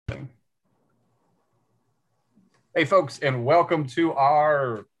Hey, folks, and welcome to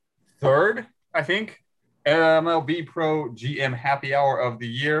our third, I think, MLB Pro GM Happy Hour of the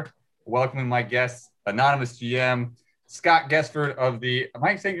year. Welcoming my guest, anonymous GM Scott Gesford of the. Am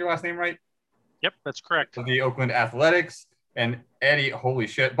I saying your last name right? Yep, that's correct. Of the Oakland Athletics, and Eddie, holy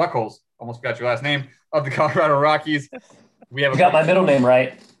shit, Buckles. Almost got your last name of the Colorado Rockies. We have You got my middle name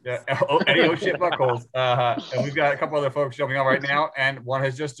right. Yeah, Eddie O'Shit Buckles. And we've got a couple other folks jumping on right now, and one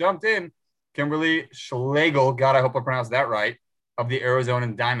has just jumped in. Kimberly Schlegel, God, I hope I pronounced that right, of the Arizona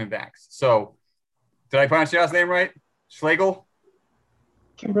Diamondbacks. So, did I pronounce your last name right? Schlegel?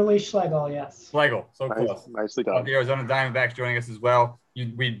 Kimberly Schlegel, yes. Schlegel, so close. Nicely Of done. the Arizona Diamondbacks joining us as well.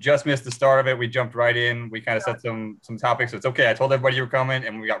 We just missed the start of it. We jumped right in. We kind of set some topics, so it's okay. I told everybody you were coming,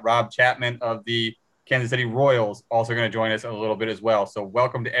 and we got Rob Chapman of the Kansas City Royals also going to join us a little bit as well. So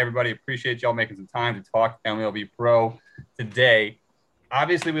welcome to everybody. Appreciate y'all making some time to talk MLB Pro today.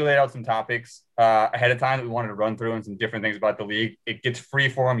 Obviously, we laid out some topics ahead of time that we wanted to run through and some different things about the league. It gets free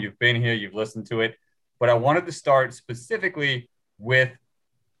for them. You've been here. You've listened to it. But I wanted to start specifically with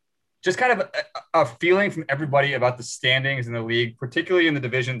just kind of a feeling from everybody about the standings in the league, particularly in the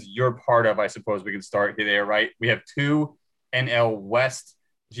divisions you're part of. I suppose we can start there, right? We have two NL West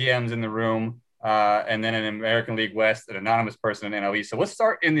GMs in the room, and then an American League West, an anonymous person in NL East. So let's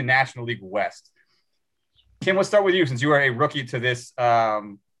start in the National League West. Kim, let's start with you since you are a rookie to this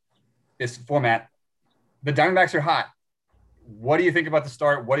this format. The Diamondbacks are hot. What do you think about the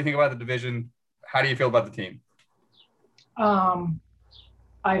start? What do you think about the division? How do you feel about the team?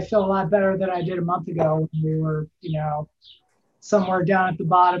 I feel a lot better than I did a month ago when we were, somewhere down at the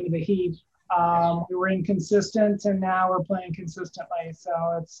bottom of the heap. We were inconsistent, and now we're playing consistently.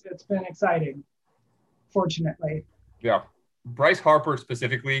 So it's been exciting, fortunately. Yeah. Bryce Harper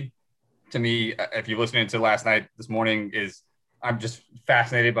specifically, to me, if you're listening to last night, this morning, I'm just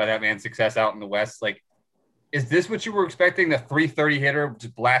fascinated by that man's success out in the West. Like, is this what you were expecting, the 330 hitter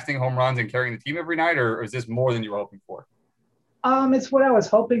just blasting home runs and carrying the team every night, or is this more than you were hoping for? It's what I was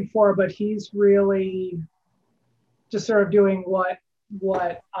hoping for, but he's really just sort of doing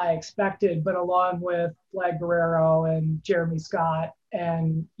what I expected, but along with Vlad Guerrero and Jeremy Scott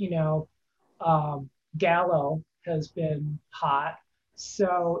and, Gallo has been hot.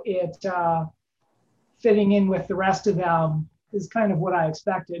 So it fitting in with the rest of them is kind of what I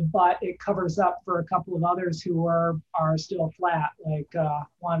expected, but it covers up for a couple of others who are still flat, like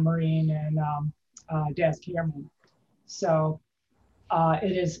Juan Marine and Daz Cameron. So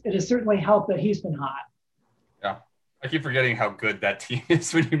it has certainly helped that he's been hot. Yeah. I keep forgetting how good that team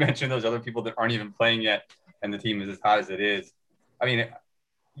is when you mention those other people that aren't even playing yet, and the team is as hot as it is. I mean,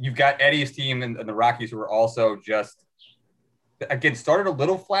 you've got Eddie's team and the Rockies, who are also just, again, started a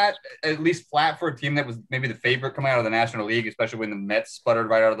little flat, at least flat for a team that was maybe the favorite coming out of the National League, especially when the Mets sputtered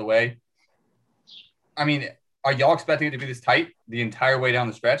right out of the way. I mean, are y'all expecting it to be this tight the entire way down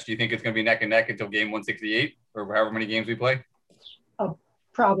the stretch? Do you think it's going to be neck and neck until game 168 or however many games we play?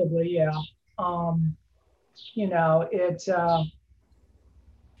 Probably, yeah.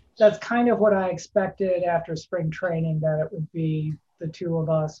 That's kind of what I expected after spring training, that it would be the two of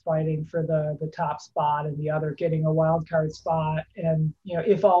us fighting for the top spot and the other getting a wild card spot. And,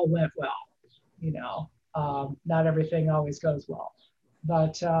 if all went well, not everything always goes well.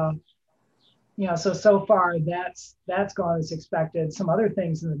 But, so far that's gone as expected. Some other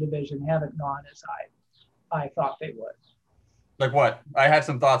things in the division haven't gone as I thought they would. Like what? I had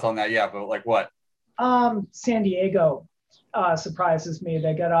some thoughts on that, yeah, but like what? San Diego surprises me.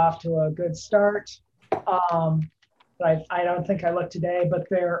 They got off to a good start. I don't think I looked today, but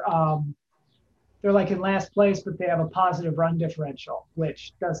they're like in last place, but they have a positive run differential,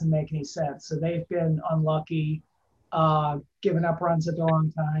 which doesn't make any sense. So they've been unlucky, giving up runs at the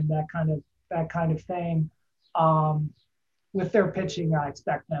wrong time, that kind of thing. With their pitching, I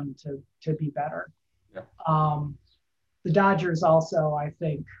expect them to be better. Yeah. The Dodgers also, I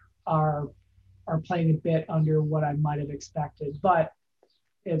think, are playing a bit under what I might have expected, but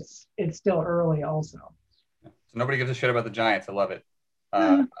it's still early also. So nobody gives a shit about the Giants. I love it.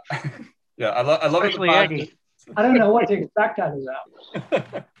 Yeah, I love Especially Aggie. I don't know what to expect out of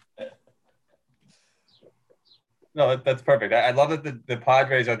them. No, that's perfect. I love that the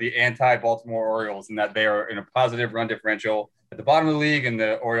Padres are the anti-Baltimore Orioles and that they are in a positive run differential at the bottom of the league, and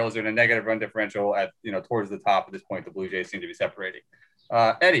the Orioles are in a negative run differential at towards the top. At this point, the Blue Jays seem to be separating.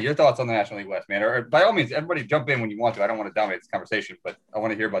 Eddie, your thoughts on the National League West, man? Or by all means, everybody jump in when you want to. I don't want to dominate this conversation, but I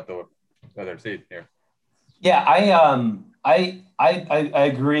want to hear about the other seed here. Yeah, I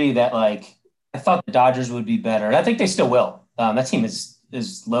agree that I thought the Dodgers would be better, and I think they still will. That team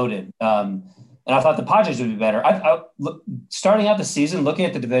is loaded. And I thought the Padres would be better. Starting out the season, looking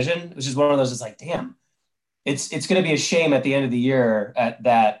at the division, it was just one of those. It's like, damn, it's going to be a shame at the end of the year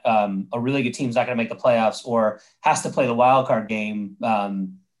that a really good team's not going to make the playoffs or has to play the wild card game.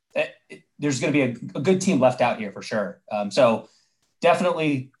 There's going to be a good team left out here for sure. So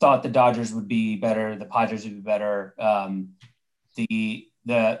definitely thought the Dodgers would be better. The Padres would be better. The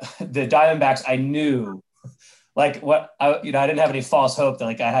Diamondbacks, I knew like I didn't have any false hope that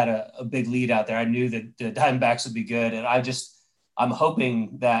like I had a big lead out there. I knew that the Diamondbacks would be good. And I'm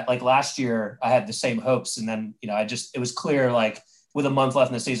hoping that like last year I had the same hopes. And then, it was clear, like with a month left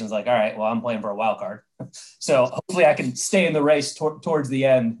in the season, it's like, all right, well, I'm playing for a wild card. So hopefully I can stay in the race towards the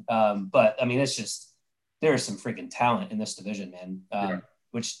end. But I mean, it's just, there is some freaking talent in this division, man,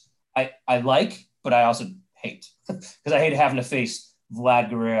 which I like, but I also hate because I hate having to face Vlad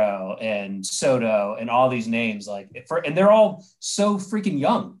Guerrero and Soto and all these names and they're all so freaking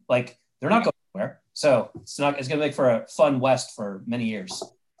young. Like they're not going anywhere. So it's going to make for a fun West for many years.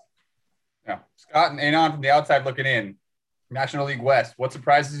 Yeah. Scott and Anon from the outside looking in, National League West, what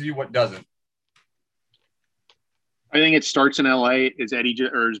surprises you? What doesn't? I think it starts in LA as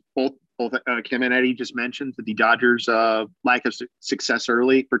both Kim and Eddie just mentioned that the Dodgers lack of success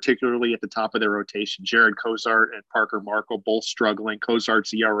early, particularly at the top of their rotation. Jared Cozart and Parker Markle both struggling.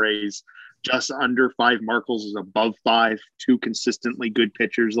 Cozart's ERAs just under 5. Markle's is above 5. Two consistently good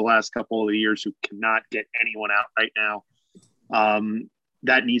pitchers the last couple of years who cannot get anyone out right now.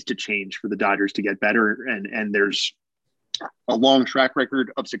 That needs to change for the Dodgers to get better. And there's a long track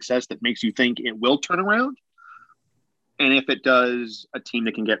record of success that makes you think it will turn around. And if it does, a team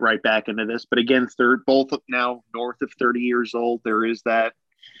that can get right back into this. But again, both now north of 30 years old, there is that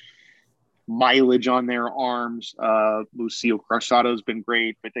mileage on their arms. Lucio Crusado's been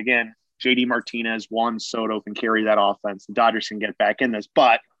great. But again, JD Martinez, Juan Soto can carry that offense. The Dodgers can get back in this.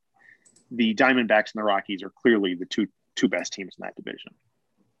 But the Diamondbacks and the Rockies are clearly the two best teams in that division.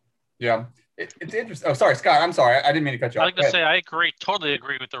 Yeah. It's interesting. Oh, sorry, Scott. I'm sorry. I didn't mean to cut you off. I was going to say, I totally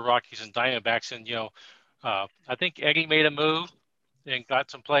agree with the Rockies and Diamondbacks. And, I think Eddie made a move and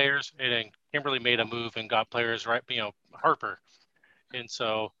got some players, and then Kimberly made a move and got players, right? Harper. And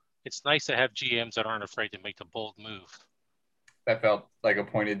so it's nice to have GMs that aren't afraid to make the bold move. That felt like a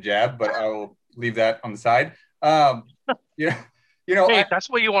pointed jab, but I will leave that on the side. Hey, that's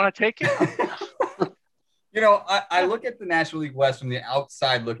what you want to take it. I look at the National League West from the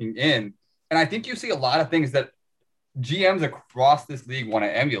outside looking in, and I think you see a lot of things that GMs across this league want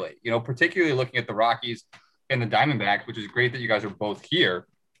to emulate, particularly looking at the Rockies and the Diamondbacks, which is great that you guys are both here.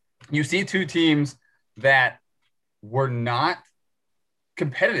 You see two teams that were not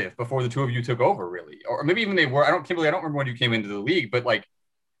competitive before the two of you took over, really, or maybe even they were. Kimberly, I don't remember when you came into the league, but like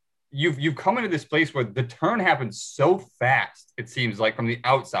you've come into this place where the turn happens so fast. It seems like from the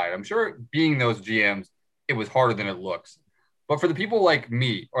outside. I'm sure being those GMs, it was harder than it looks. But for the people like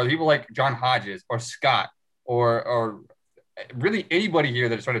me, or the people like John Hodges or Scott, or really anybody here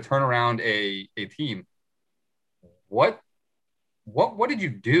that is trying to turn around a team, what did you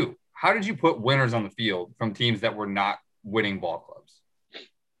do? How did you put winners on the field from teams that were not winning ball clubs?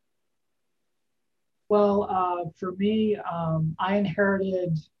 Well, for me, I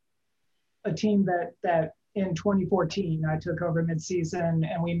inherited a team that in 2014 I took over midseason,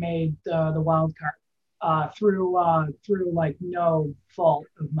 and we made the wild card through like no fault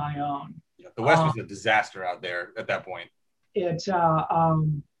of my own. Yeah, the West was a disaster out there at that point.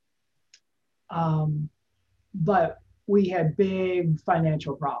 But we had big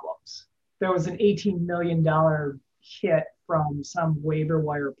financial problems. There was an $18 million hit from some waiver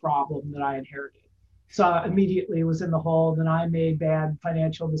wire problem that I inherited. So I immediately was in the hole. Then I made bad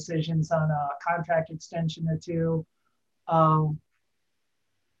financial decisions on a contract extension or two.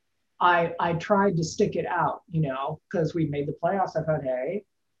 I tried to stick it out, because we made the playoffs. I thought, hey,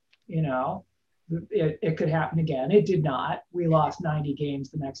 it could happen again. It did not. We lost 90 games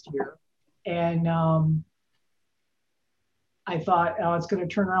the next year. And I thought, it's going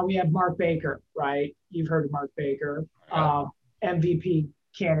to turn around. We had Mark Baker, right? You've heard of Mark Baker, MVP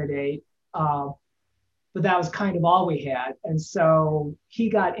candidate. But that was kind of all we had. And so he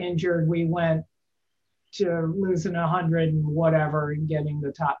got injured. We went to losing 100 and whatever and getting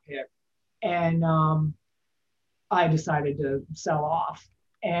the top pick. And I decided to sell off.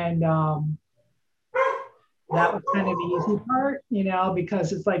 And that was kind of the easy part,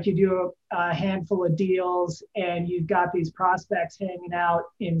 because it's like you do a handful of deals and you've got these prospects hanging out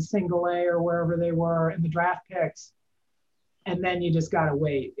in single A or wherever they were in the draft picks. And then you just got to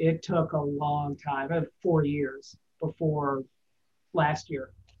wait. It took a long time, 4 years before last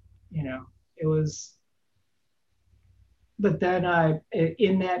year, it was. But then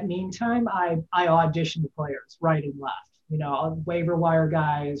in that meantime, I auditioned players right and left, waiver wire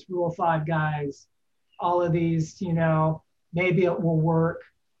guys, Rule 5 guys, all of these, maybe it will work.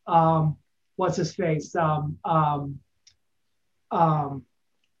 What's his face?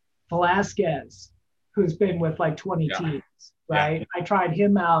 Velasquez, who's been with like 20 teams, right? Yeah. I tried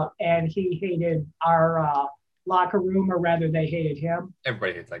him out and he hated our locker room, or rather they hated him.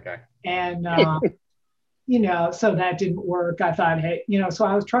 Everybody hates that guy. And, so that didn't work. I thought, hey, so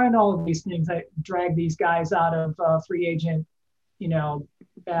I was trying all of these things. I dragged these guys out of free agent,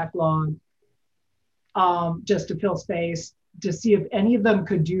 backlog, just to fill space, to see if any of them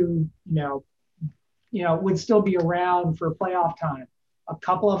could do, would still be around for playoff time. A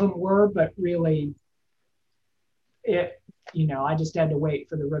couple of them were, but really I just had to wait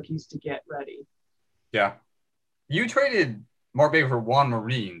for the rookies to get ready. Yeah. You traded Mark Baker for Juan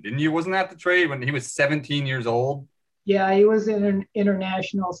Marine, didn't you? Wasn't that the trade when he was 17 years old? Yeah, he was an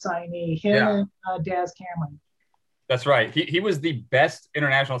international signee, him and Daz Cameron. That's right. He was the best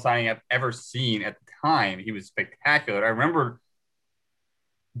international signing I've ever seen at the time. He was spectacular. I remember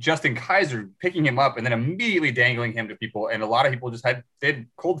Justin Kaiser picking him up and then immediately dangling him to people. And a lot of people just had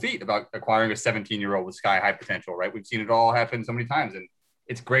cold feet about acquiring a 17-year-old with sky-high potential, right? We've seen it all happen so many times. And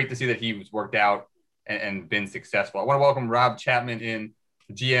it's great to see that he was worked out and been successful. I want to welcome Rob Chapman in,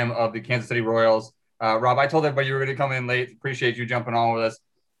 the GM of the Kansas City Royals. Rob, I told everybody you were going to come in late. Appreciate you jumping on with us.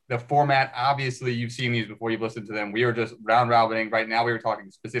 The format, obviously, you've seen these before, you've listened to them. We are just round-robining. Right now, we were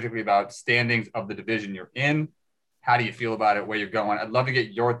talking specifically about standings of the division you're in. How do you feel about it, where you're going? I'd love to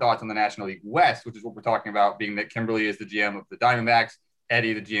get your thoughts on the National League West, which is what we're talking about, being that Kimberly is the GM of the Diamondbacks,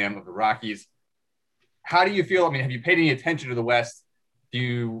 Eddie, the GM of the Rockies. How do you feel? I mean, have you paid any attention to the West? Do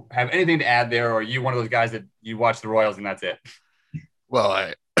you have anything to add there, or are you one of those guys that you watch the Royals and that's it? Well,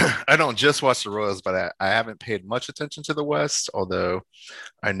 I don't just watch the Royals, but I haven't paid much attention to the West, although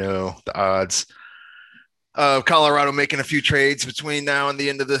I know the odds of Colorado making a few trades between now and the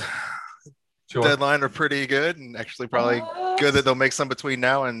end of the deadline are pretty good, and actually probably good that they'll make some between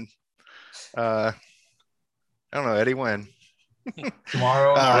now and I don't know, Eddie, when?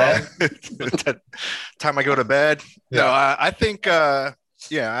 Tomorrow. Time I go to bed. Yeah. No, I think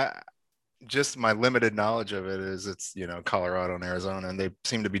just my limited knowledge of it is it's, Colorado and Arizona, and they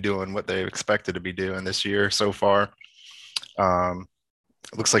seem to be doing what they expected to be doing this year so far. It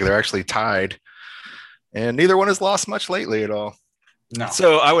looks like they're actually tied, and neither one has lost much lately at all. No.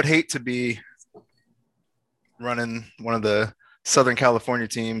 So I would hate to be running one of the Southern California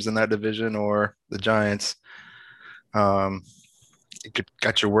teams in that division or the Giants. You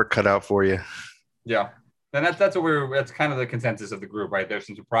got your work cut out for you. Yeah. And that's kind of the consensus of the group, right? There's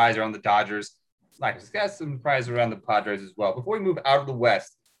some surprise around the Dodgers. Like, got some surprise around the Padres as well. Before we move out of the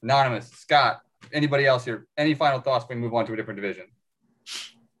West, Anonymous, Scott, anybody else here, any final thoughts before we move on to a different division?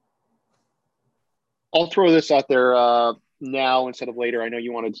 I'll throw this out there now instead of later. I know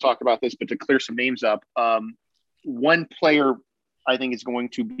you wanted to talk about this, but to clear some names up, one player I think is going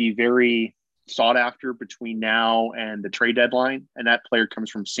to be very sought after between now and the trade deadline, and that player comes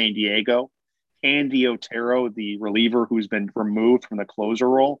from San Diego. Andy Otero, the reliever who's been removed from the closer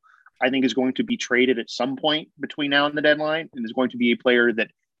role, I think is going to be traded at some point between now and the deadline, and is going to be a player that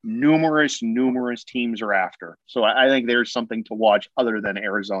numerous teams are after. So I think there's something to watch other than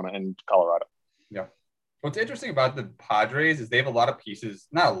Arizona and Colorado. Yeah. What's interesting about the Padres is they have a lot of pieces,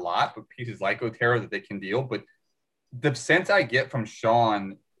 not a lot, but pieces like Otero that they can deal. But the sense I get from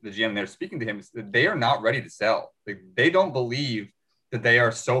Sean, the GM, they're speaking to him, is that they are not ready to sell. They don't believe that they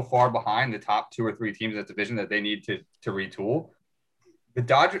are so far behind the top 2 or 3 teams in that division that they need to retool.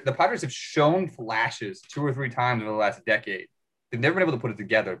 The Padres have shown flashes 2 or 3 times over the last decade. They've never been able to put it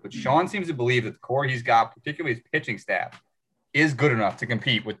together, but Sean seems to believe that the core he's got, particularly his pitching staff, is good enough to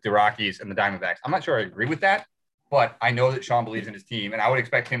compete with the Rockies and the Diamondbacks. I'm not sure I agree with that, but I know that Sean believes in his team, and I would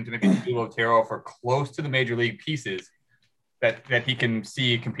expect him to maybe do Otero for close to the major league pieces that he can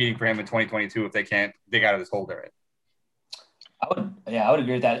see competing for him in 2022 if they can't dig out of this hole they're in. I would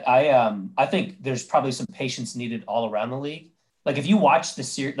agree with that. I think there's probably some patience needed all around the league. Like if you watch the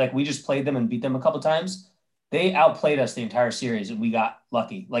series, like we just played them and beat them a couple times, they outplayed us the entire series and we got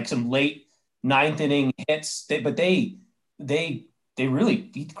lucky. Like some late 9th inning hits, but they really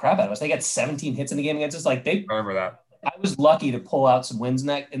beat the crap out of us. They got 17 hits in the game against us. Like I remember that. I was lucky to pull out some wins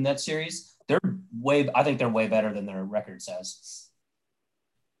in that series. I think they're way better than their record says.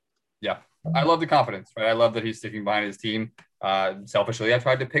 Yeah. I love the confidence, right? I love that he's sticking behind his team. Selfishly, I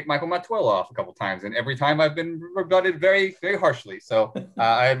tried to pick Michael Matuella off a couple times, and every time I've been rebutted very, very harshly. So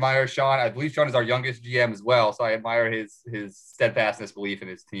I admire Sean. I believe Sean is our youngest GM as well, so I admire his steadfastness, belief in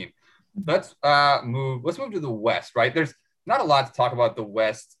his team. Let's move to the West, right? There's not a lot to talk about the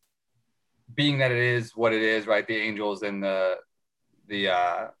West, being that it is what it is, right? The Angels and the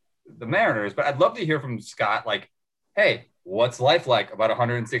the Mariners, but I'd love to hear from Scott, like, hey, what's life like about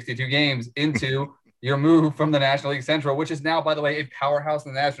 162 games into your move from the National League Central, which is now, by the way, a powerhouse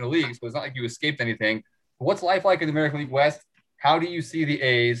in the National League. So it's not like you escaped anything. But what's life like in the American League West? How do you see the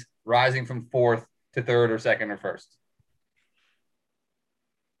A's rising from fourth to third or second or first?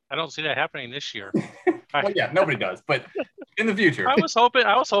 I don't see that happening this year. Well, yeah, nobody does, but in the future. I was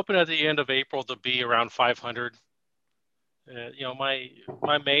hoping at the end of April to be around 500.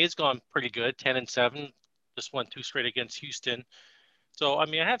 My May's gone pretty good, 10-7. Just won 2 straight against Houston. So I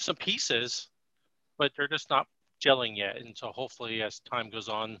mean, I have some pieces, but they're just not gelling yet. And so hopefully, as time goes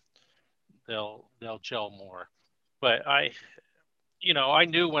on, they'll gel more. But I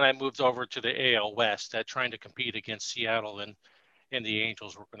knew when I moved over to the AL West that trying to compete against Seattle and the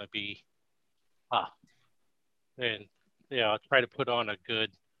Angels were going to be and try to put on a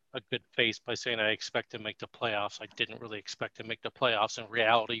good face by saying I expect to make the playoffs. I didn't really expect to make the playoffs in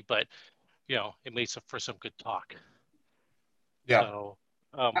reality, but it made for some good talk. Yeah. So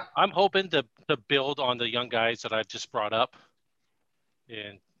I'm hoping to build on the young guys that I've just brought up,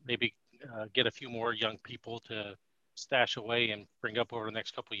 and maybe get a few more young people to stash away and bring up over the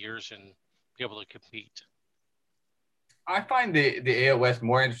next couple of years and be able to compete. I find the AL West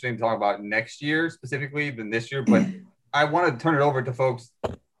more interesting to talk about next year specifically than this year, but I want to turn it over to folks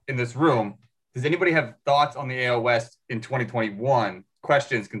in this room. Does anybody have thoughts on the AL West in 2021?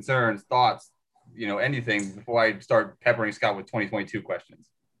 Questions, concerns, thoughts, anything before I start peppering Scott with 2022 questions?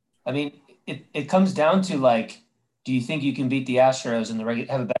 I mean, it comes down to, like, do you think you can beat the Astros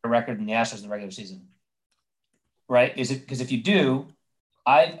have a better record than the Astros in the regular season? Right? Is it because if you do,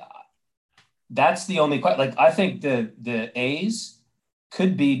 that's the only question. Like, I think the A's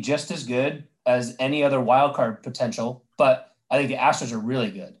could be just as good as any other wild card potential, but I think the Astros are really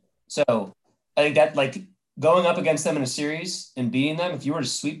good. So I think that, like, going up against them in a series and beating them, if you were to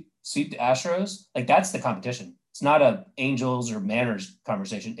sweep the Astros, like, that's the competition. It's not a Angels or Mariners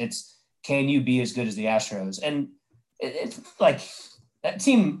conversation. It's, can you be as good as the Astros? And it's like that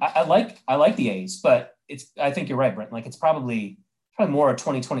team. I like the A's, but I think you're right, Brent. Like, it's probably more a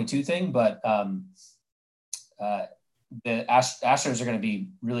 2022 thing, but the Astros are going to be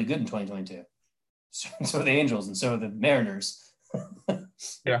really good in 2022. So are the Angels, and so are the Mariners.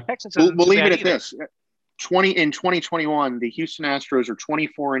 Yeah, we'll leave it at this. In 2021, the Houston Astros are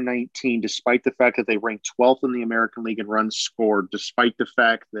 24-19, despite the fact that they ranked 12th in the American League in runs scored, despite the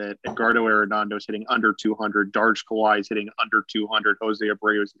fact that Edgardo Arredondo is hitting under 200, Darge Kawhi is hitting under 200, Jose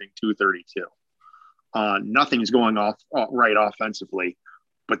Abreu is hitting 232. Nothing's going right offensively,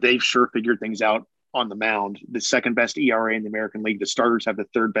 but they've sure figured things out on the mound. The second best ERA in the American League. The starters have the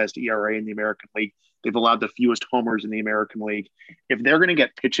third best ERA in the American League. They've allowed the fewest homers in the American League. If they're going to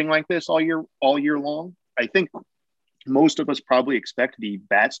get pitching like this all year long, I think most of us probably expect the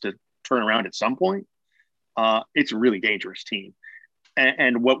bats to turn around at some point. It's a really dangerous team.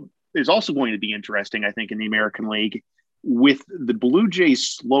 And what is also going to be interesting, I think, in the American League, with the Blue Jays'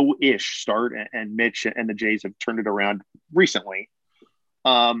 slow-ish start, and Mitch and the Jays have turned it around recently.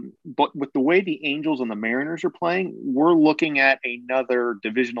 But with the way the Angels and the Mariners are playing, we're looking at another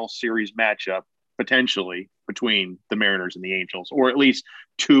divisional series matchup potentially between the Mariners and the Angels, or at least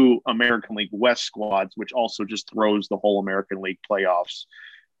two American League West squads, which also just throws the whole American League playoffs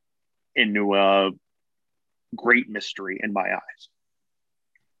into a great mystery in my eyes.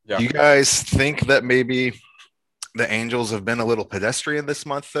 Yeah. Do you guys think that maybe the Angels have been a little pedestrian this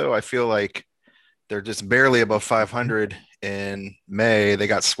month, though? I feel like they're just barely above 500 in May. They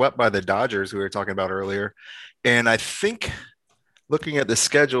got swept by the Dodgers, who we were talking about earlier. And I think, looking at the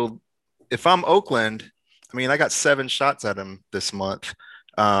schedule, if I'm Oakland, I mean, I got 7 shots at them this month.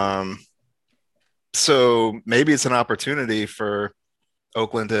 So maybe it's an opportunity for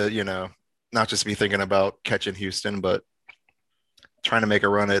Oakland to, not just be thinking about catching Houston, but trying to make a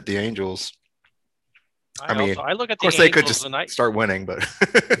run at the Angels. I mean, I look at of course, they could just start winning, but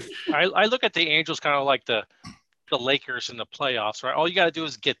I look at the Angels kind of like the Lakers in the playoffs, right? All you got to do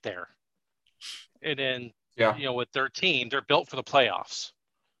is get there, and then with their team, they're built for the playoffs.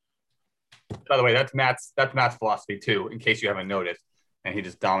 By the way, that's Matt's philosophy too, in case you haven't noticed, and he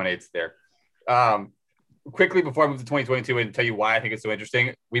just dominates there. Quickly before I move to 2022 and tell you why I think it's so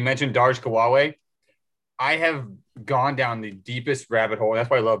interesting, we mentioned Darge Kawhi. I have gone down the deepest rabbit hole, and that's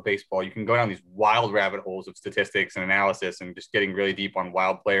why I love baseball. You can go down these wild rabbit holes of statistics and analysis and just getting really deep on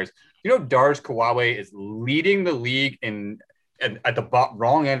wild players. Darge Kawhi is leading the league at the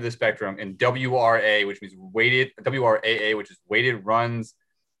wrong end of the spectrum in WRA, which means WRAA, which is weighted runs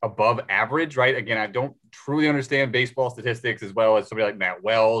above average, right? Again, I don't truly understand baseball statistics as well as somebody like Matt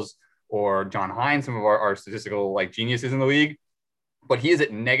Wells or John Hines, some of our statistical geniuses in the league. but he is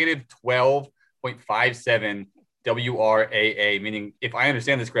at negative 12.57 WRAA, meaning if I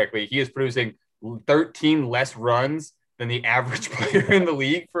understand this correctly, he is producing 13 less runs than the average player in the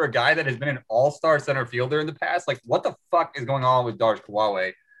league for a guy that has been an all-star center fielder in the past. Like, what the fuck is going on with Darsh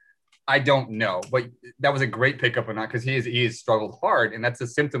Kawawe? I don't know, but that was a great pickup or not, because he has struggled hard, and that's a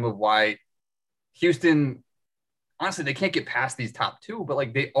symptom of why Houston, honestly, they can't get past these top two, but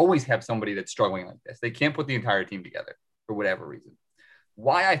like they always have somebody that's struggling like this. They can't put the entire team together for whatever reason.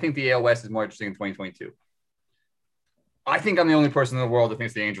 Why I think the AL West is more interesting in 2022. I think I'm the only person in the world that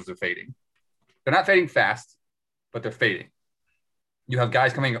thinks the Angels are fading. They're not fading fast, but they're fading. You have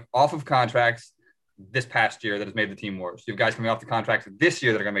guys coming off of contracts this past year that has made the team worse. You have guys coming off the contracts this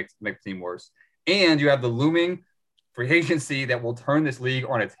year that are going to make the team worse. And you have the looming free agency that will turn this league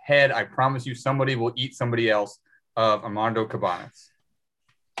on its head. I promise you, somebody will eat somebody else of Armando Cabanas.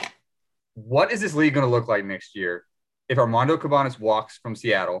 What is this league going to look like next year if Armando Cabanas walks from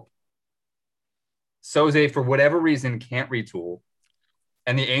Seattle, Soze, for whatever reason, can't retool,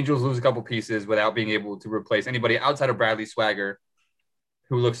 and the Angels lose a couple pieces without being able to replace anybody outside of Bradley Swagger,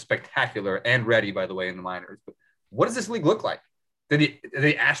 who looks spectacular and ready, by the way, in the minors? But what does this league look like? Do the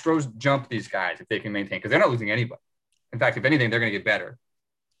Astros jump these guys if they can maintain? Because they're not losing anybody. In fact, if anything, they're going to get better.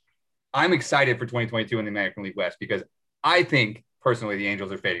 I'm excited for 2022 in the American League West because I think, personally, the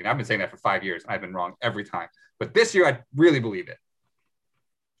Angels are fading. I've been saying that for 5 years. I've been wrong every time. But this year, I really believe it.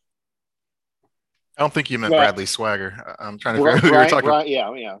 I don't think you meant Bradley Swagger. I'm trying to figure out who you're talking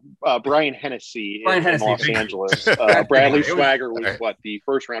about. Brian Hennessy in Los Angeles. Bradley Swagger was the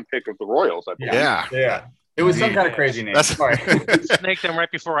first round pick of the Royals, I believe. Yeah. It was some kind of crazy name. Snaked them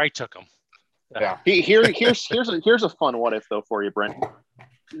right before I took them. Yeah. Here's a fun what if though for you, Brent.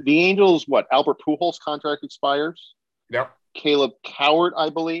 The Angels, Albert Pujols contract expires. Yep. Caleb Cowart, I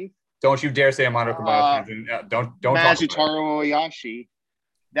believe. Don't you dare say Armando Cabanas. Don't Mazutaro Oyashi.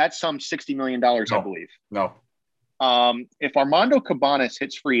 That's some $60 million, I believe. No. If Armando Cabanas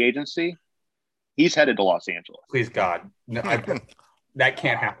hits free agency, he's headed to Los Angeles. Please God. No, that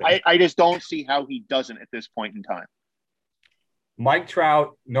can't happen. I just don't see how he doesn't at this point in time. Mike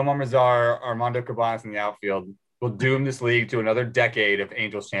Trout, Nomar Mazar, Armando Cabanas in the outfield will doom this league to another decade of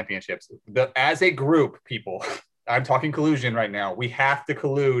Angels championships. As a group, people, I'm talking collusion right now. We have to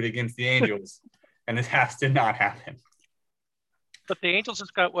collude against the Angels, and this has to not happen. But the Angels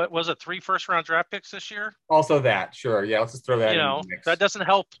just got, 3 first-round draft picks this year? Also that, sure. Yeah, let's just throw that in the mix. That doesn't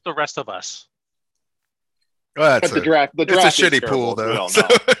help the rest of us. Well, the draft it's a shitty pool, though.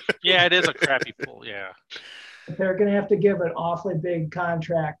 Yeah, it is a crappy pool, yeah. They're going to have to give an awfully big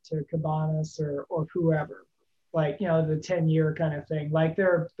contract to Cabanas or whoever. Like, the 10-year kind of thing. Like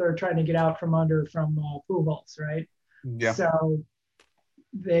they're trying to get out from Pujols, right? Yeah. So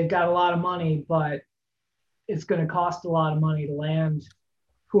they've got a lot of money, but it's going to cost a lot of money to land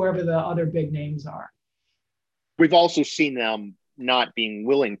whoever the other big names are. We've also seen them not being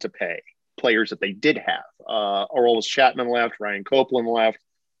willing to pay players that they did have. Aroldis Chapman left, Ryan Copeland left.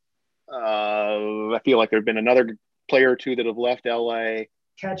 I feel like there have been another player or two that have left LA.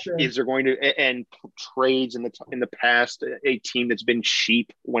 Catcher. Is there going to and trades in the past a team that's been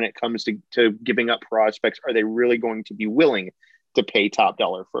cheap when it comes to giving up prospects? Are they really going to be willing to pay top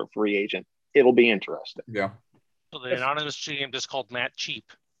dollar for a free agent? It'll be interesting. Yeah. So the anonymous GM just called Matt cheap.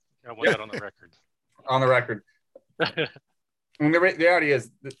 I want that on the record. On the record. I mean, the reality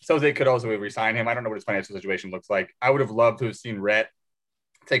is, Soze could also resign him. I don't know what his financial situation looks like. I would have loved to have seen Rhett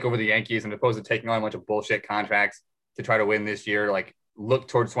take over the Yankees and opposed to taking on a bunch of bullshit contracts to try to win this year. Like, look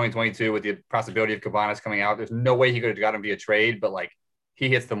towards 2022 with the possibility of Cabanas coming out. There's no way he could have got him via trade, but like he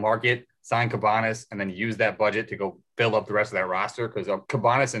hits the market, sign Cabanas, and then use that budget to go fill up the rest of that roster, because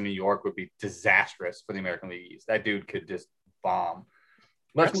Cabanas in New York would be disastrous for the American League East. That dude could just bomb.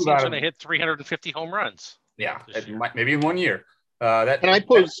 Let's move on. Going to hit 350 home runs. Yeah, maybe in 1 year. Can I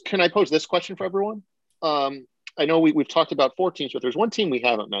pose this question for everyone? I know we've talked about 4 teams, but there's one team we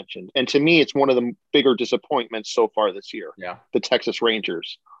haven't mentioned. And to me, it's one of the bigger disappointments so far this year. Yeah. The Texas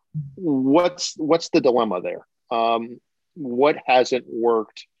Rangers. What's the dilemma there? What hasn't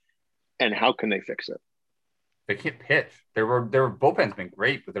worked and how can they fix it? They can't pitch. Their bullpen's been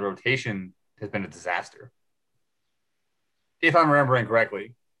great, but the rotation has been a disaster. If I'm remembering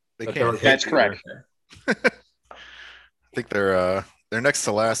correctly. That's correct. I think they're next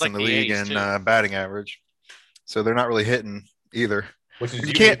to last in the league in batting average. So they're not really hitting either. Which is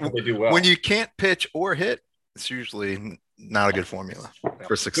they do well. When you can't pitch or hit, it's usually not a good formula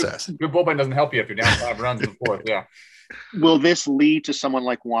for success. Good bullpen doesn't help you if you're down 5 runs in the 4th. Yeah. Will this lead to someone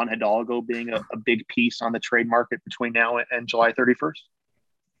like Juan Hidalgo being a big piece on the trade market between now and July 31st?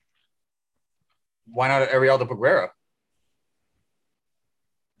 Why not Ariel de Peguera?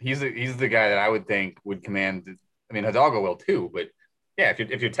 he's the guy that I would think would command. I mean, Hidalgo will too, but yeah,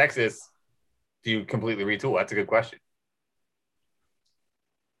 if you're Texas, do you completely retool? That's a good question.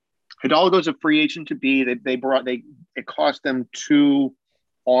 Hidalgo's a free agent to be. It cost them 2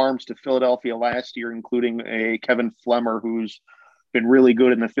 arms to Philadelphia last year, including a Kevin Flemmer who's been really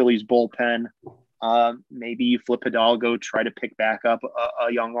good in the Phillies bullpen. Maybe you flip Hidalgo, try to pick back up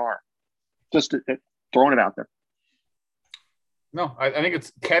a young arm. Just throwing it out there. No, I think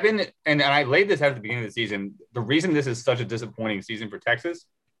it's Kevin, and I laid this out at the beginning of the season. The reason this is such a disappointing season for Texas,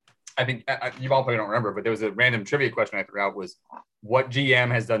 I think you all probably don't remember, but there was a random trivia question I threw out was what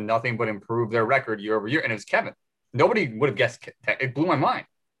GM has done nothing but improve their record year over year, and it was Kevin. Nobody would have guessed. It blew my mind.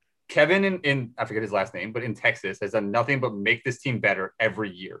 Kevin in I forget his last name, but in Texas has done nothing but make this team better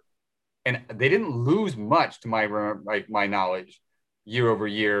every year, and they didn't lose much to my knowledge year over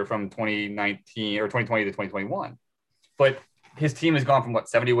year from 2019 or 2020 to 2021, but his team has gone from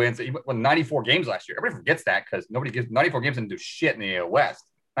 70 wins. He won 94 games last year. Everybody forgets that because 94 games didn't do shit in the AL West.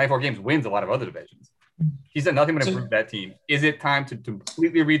 94 games wins a lot of other divisions. He's done nothing but improve that team. Is it time to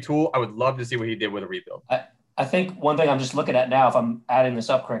completely retool? I would love to see what he did with a rebuild. I think one thing I'm just looking at now, if I'm adding this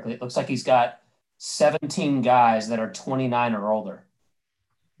up correctly, it looks like he's got 17 guys that are 29 or older.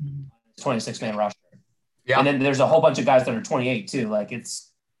 26-man roster. Yeah. And then there's a whole bunch of guys that are 28 too. Like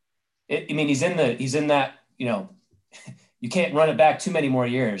I mean, he's in that, you can't run it back too many more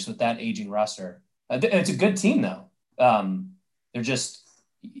years with that aging roster. It's a good team though.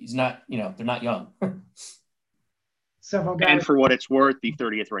 He's not, they're not young. Several guys. And for what it's worth, the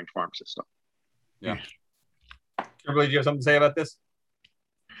 30th ranked farm system. Yeah. Kimberly, do you have something to say about this?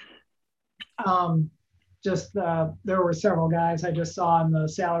 There were several guys I just saw on the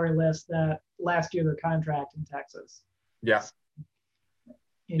salary list that last year their contract in Texas. Yeah.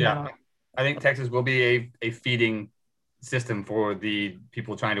 I think Texas will be a feeding system for the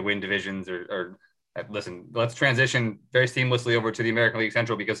people trying to win divisions or listen, let's transition very seamlessly over to the American League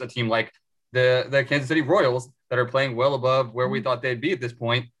Central because a team like the Kansas City Royals that are playing well above where we thought they'd be at this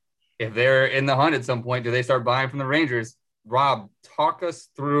point, if they're in the hunt at some point, do they start buying from the Rangers? Rob, talk us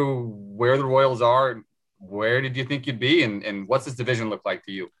through where the Royals are. Where did you think you'd be, and what's this division look like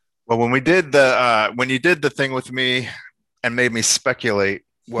to you? Well, when you did the thing with me and made me speculate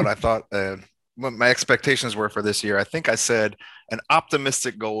what I thought what my expectations were for this year, I think I said an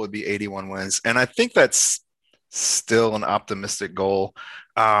optimistic goal would be 81 wins, and I think that's still an optimistic goal.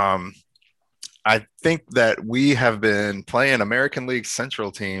 I think that we have been playing American League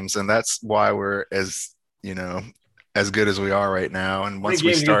Central teams, and that's why we're as good as we are right now. And once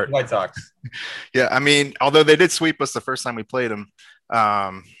we start, White Sox. Yeah, I mean, although they did sweep us the first time we played them,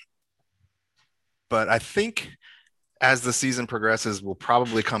 but I think as the season progresses, we'll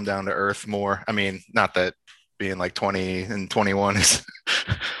probably come down to earth more. I mean, not that being like 20 and 21 is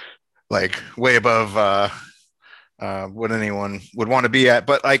like way above what anyone would want to be at,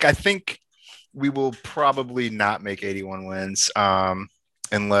 but like I think we will probably not make 81 wins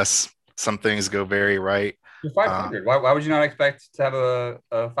unless some things go very right. You're 500. Why would you not expect to have a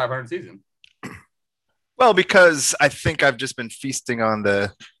 500 season? Well, because I think I've just been feasting on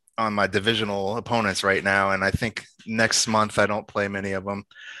my divisional opponents right now, and I think next month I don't play many of them.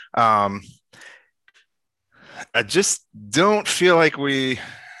 I just don't feel like I'm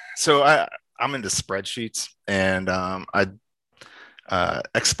into spreadsheets, and I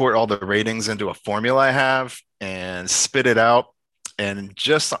export all the ratings into a formula I have and spit it out. And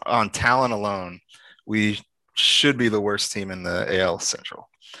just on talent alone, we should be the worst team in the AL Central.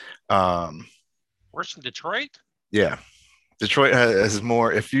 Worse than Detroit? Yeah. Detroit has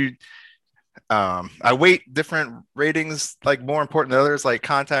more. I weight different ratings like more important than others, like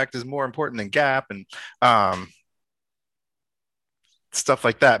contact is more important than gap and stuff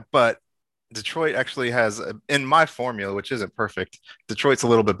like that. But Detroit actually has, in my formula, which isn't perfect, Detroit's a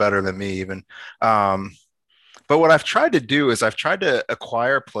little bit better than me even. But what I've tried to do is I've tried to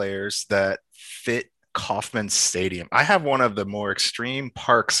acquire players that fit Kauffman Stadium. I have one of the more extreme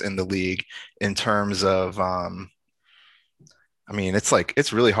parks in the league in terms of, I mean,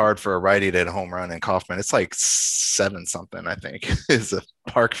 it's really hard for a righty to hit a home run in Kauffman. It's like 7 something, I think, is a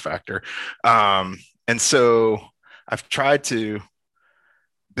park factor. And so I've tried to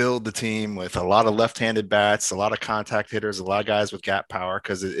build the team with a lot of left-handed bats, a lot of contact hitters, a lot of guys with gap power,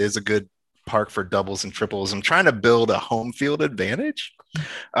 because it is a good park for doubles and triples. I'm trying to build a home field advantage.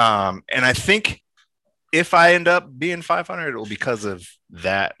 And I think if I end up being 500, it will be because of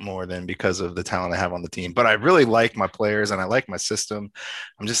that more than because of the talent I have on the team. But I really like my players and I like my system.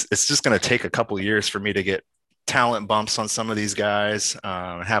 It's just going to take a couple of years for me to get talent bumps on some of these guys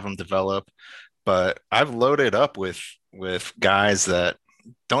and have them develop. But I've loaded up with guys that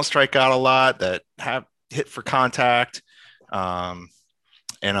don't strike out a lot, that have hit for contact. And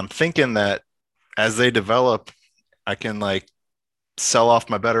I'm thinking that as they develop, I can like sell off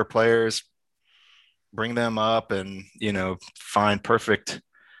my better players, bring them up, and find perfect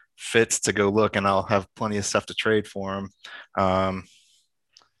fits to go look, and I'll have plenty of stuff to trade for them.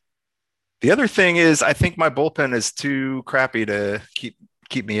 The other thing is, I think my bullpen is too crappy to keep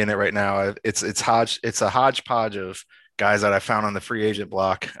me in it right now. It's a hodgepodge of guys that I found on the free agent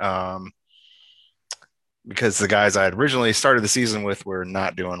block, because the guys I had originally started the season with were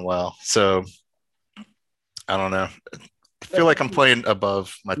not doing well. So I don't know. I feel like I'm playing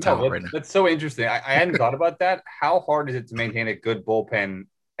above my talent right now. That's so interesting. I hadn't thought about that. How hard is it to maintain a good bullpen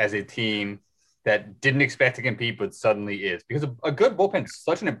as a team that didn't expect to compete but suddenly is? Because a good bullpen is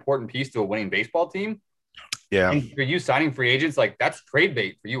such an important piece to a winning baseball team. Yeah. And for you signing free agents, like that's trade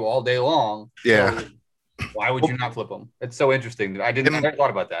bait for you all day long. Yeah. So why would you not flip them? It's so interesting. I never thought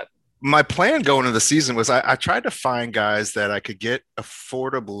about that. My plan going into the season was I tried to find guys that I could get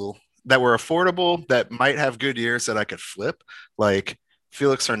affordable, that might have good years that I could flip, like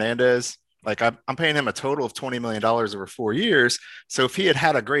Felix Hernandez. Like I'm paying him a total of $20 million over 4 years. So if he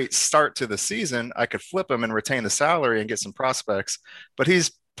had a great start to the season, I could flip him and retain the salary and get some prospects. But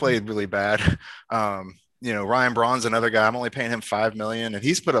he's played really bad. Ryan Braun's another guy. I'm only paying him $5 million, and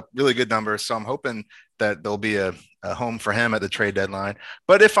he's put up really good numbers. So I'm hoping that there'll be a home for him at the trade deadline.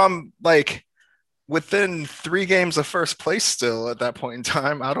 But if I'm like within 3 games of first place still at that point in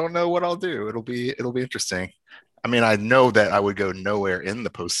time, I don't know what I'll do. It'll be interesting. I mean, I know that I would go nowhere in the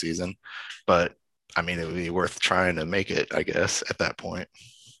postseason, but I mean, it would be worth trying to make it, I guess, at that point.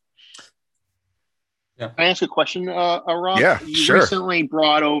 Yeah. Can I ask a question, Rob? Yeah, you recently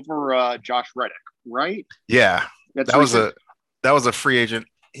brought over Josh Reddick, right? Yeah, that was a free agent.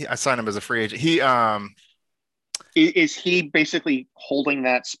 I signed him as a free agent. He is he basically holding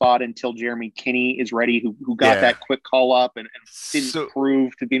that spot until Jeremy Kinney is ready, who got that quick call up and didn't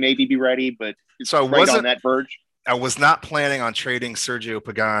prove to be ready, but so right on that verge. I was not planning on trading Sergio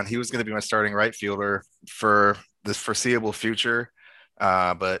Pagan. He was going to be my starting right fielder for the foreseeable future.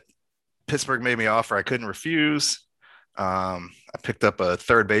 But Pittsburgh made me an offer I couldn't refuse. I picked up a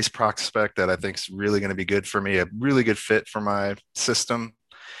third base prospect that I think is really going to be good for me, a really good fit for my system.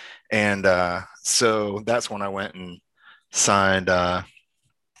 And so that's when I went and signed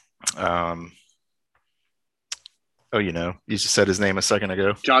you just said his name a second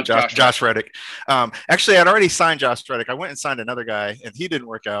ago. Josh Reddick. Actually, I'd already signed Josh Reddick. I went and signed another guy, and he didn't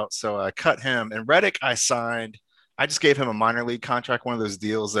work out, so I cut him. And Reddick, I just gave him a minor league contract, one of those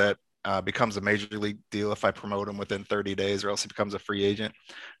deals that becomes a major league deal if I promote him within 30 days, or else he becomes a free agent.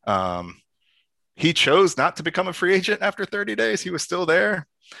 He chose not to become a free agent after 30 days. He was still there.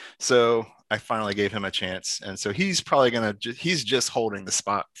 So I finally gave him a chance. And so he's probably he's just holding the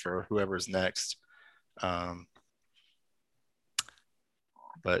spot for whoever's next.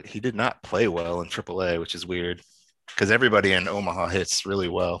 But he did not play well in AAA, which is weird because everybody in Omaha hits really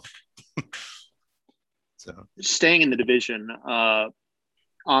well. So staying in the division,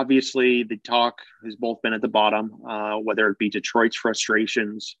 obviously the talk has both been at the bottom, whether it be Detroit's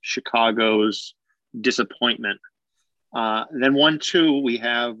frustrations, Chicago's disappointment. Then 1-2, we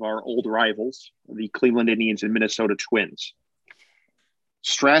have our old rivals, the Cleveland Indians and Minnesota Twins.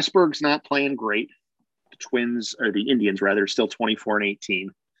 Strasburg's not playing great. The Indians rather, still 24-18.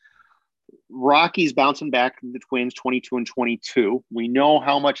 Rockies bouncing back from the Twins 22-22. We know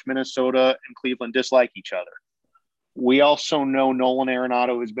how much Minnesota and Cleveland dislike each other. We also know Nolan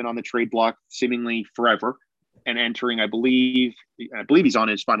Arenado has been on the trade block seemingly forever and entering, I believe he's on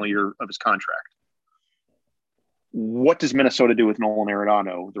his final year of his contract. What does Minnesota do with Nolan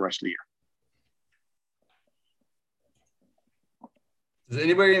Arenado the rest of the year? Does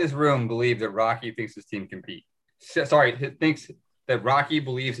anybody in this room believe that Rocky thinks his team compete? Thinks that Rocky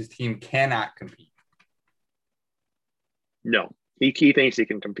believes his team cannot compete? No, he thinks he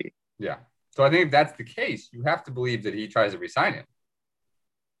can compete. Yeah. So I think if that's the case, you have to believe that he tries to resign him.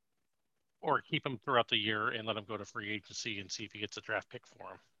 Or keep him throughout the year and let him go to free agency and see if he gets a draft pick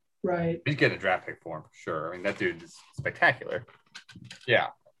for him. Right. He's getting a draft pick for him, for sure. I mean, that dude is spectacular. Yeah.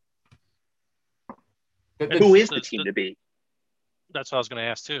 Who is the team to beat? That's what I was going to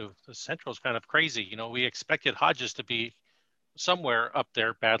ask too. The Central's kind of crazy. We expected Hodges to be somewhere up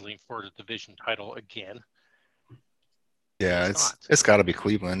there battling for the division title again. Yeah, it's got to be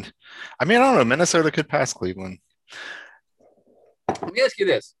Cleveland. I mean, I don't know. Minnesota could pass Cleveland. Let me ask you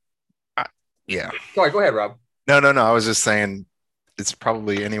this. Yeah. Sorry, go ahead, Rob. No. I was just saying it's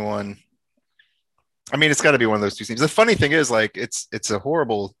probably anyone. I mean, it's got to be one of those two teams. The funny thing is, like, it's a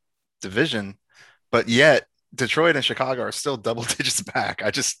horrible division, but yet Detroit and Chicago are still double digits back.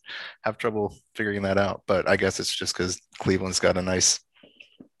 I just have trouble figuring that out, but I guess it's just because Cleveland's got a nice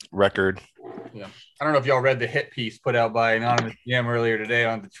record. Yeah. I don't know if y'all read the hit piece put out by Anonymous GM earlier today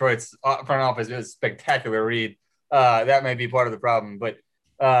on Detroit's front office. It was a spectacular read. That may be part of the problem. But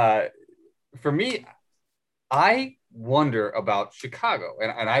for me, I wonder about Chicago.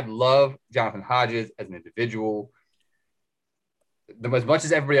 And I love Jonathan Hodges as an individual. As much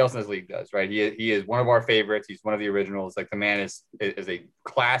as everybody else in this league does, right? He is one of our favorites. He's one of the originals. Like, the man is a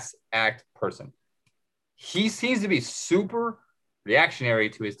class act person. He seems to be super reactionary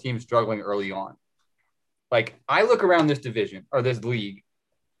to his team struggling early on. Like, I look around this division or this league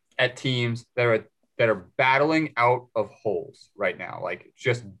at teams that are battling out of holes right now, like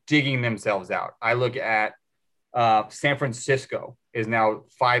just digging themselves out. I look at San Francisco is now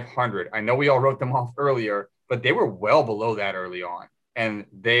 500. I know we all wrote them off earlier, but they were well below that early on, and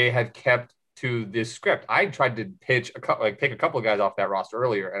they had kept to this script. I tried to pick a couple of guys off that roster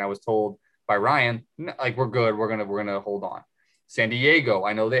earlier, and I was told by Ryan, like, we're good. We're gonna hold on. San Diego,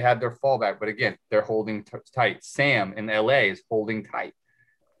 I know they had their fallback, but again, they're holding tight. Sam in LA is holding tight.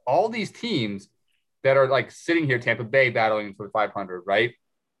 All these teams that are like sitting here, Tampa Bay battling for 500, right?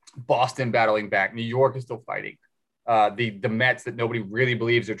 Boston battling back. New York is still fighting. The Mets that nobody really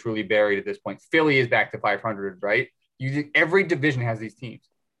believes are truly buried at this point. Philly is back to 500, right? Every division has these teams.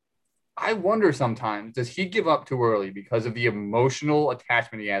 I wonder sometimes, does he give up too early because of the emotional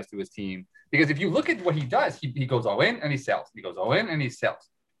attachment he has to his team? Because if you look at what he does, he goes all in and he sells. He goes all in and he sells.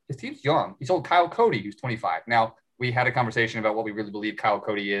 His team's young. He sold Kyle Cody, who's 25. Now, we had a conversation about what we really believe Kyle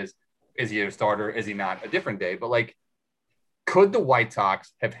Cody is. Is he a starter? Is he not? A different day. But, like, could the White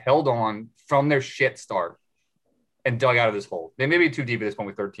Sox have held on from their shit start and dug out of this hole? They may be too deep at this point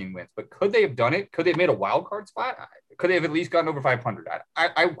with 13 wins, but could they have done it? Could they have made a wild card spot? Could they have at least gotten over 500?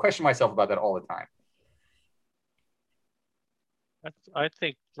 I question myself about that all the time. I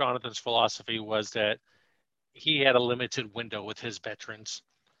think Jonathan's philosophy was that he had a limited window with his veterans,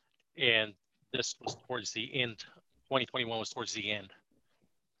 and this was towards the end. 2021 was towards the end.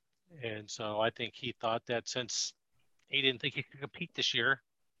 And so I think he thought that since he didn't think he could compete this year,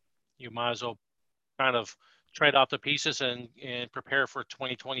 you might as well kind of trade off the pieces and prepare for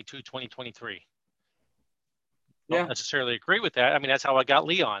 2022, 2023. Yeah. Don't necessarily agree with that. I mean, that's how I got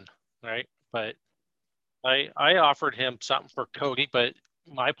Leon, right? But I offered him something for Cody, but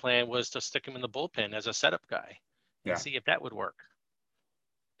my plan was to stick him in the bullpen as a setup guy and see if that would work.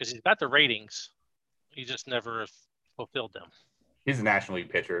 Because he's got the ratings. He just never fulfilled them. He's a National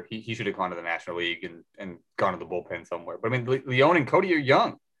League pitcher. He should have gone to the National League and gone to the bullpen somewhere. But, I mean, Leon and Cody are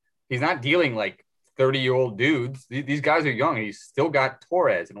young. He's not dealing like 30-year-old dudes. These guys are young. He's still got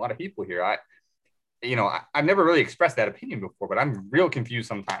Torres and a lot of people here. I've never really expressed that opinion before, but I'm real confused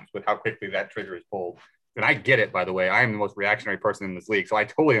sometimes with how quickly that trigger is pulled. And I get it, by the way. I am the most reactionary person in this league, so I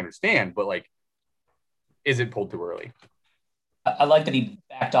totally understand. But, like, is it pulled too early? I like that he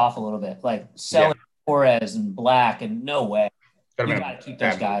backed off a little bit, like selling Torres and Black, and no way. You got to keep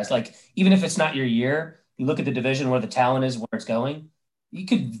those guys. Like, even if it's not your year, you look at the division where the talent is, where it's going, you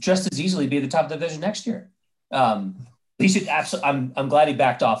could just as easily be the top division next year. He should absolutely. I'm glad he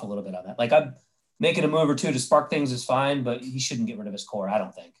backed off a little bit on that. Like, I'm making a move or two to spark things is fine, but he shouldn't get rid of his core, I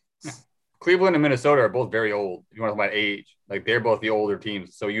don't think. Cleveland and Minnesota are both very old. If you want to talk about age, like, they're both the older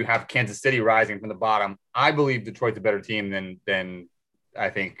teams. So you have Kansas City rising from the bottom. I believe Detroit's a better team than I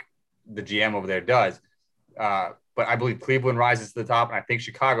think the GM over there does. But I believe Cleveland rises to the top, and I think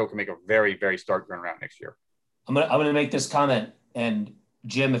Chicago can make a very, very stark turnaround next year. I'm gonna make this comment, and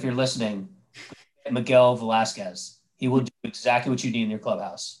Jim, if you're listening, Miguel Velasquez, he will do exactly what you need in your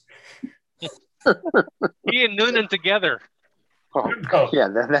clubhouse. He and Noonan together.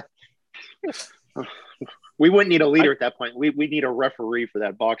 Yeah, we wouldn't need a leader at that point. We need a referee for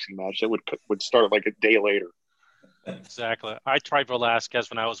that boxing match that would start like a day later. Exactly. I tried Velasquez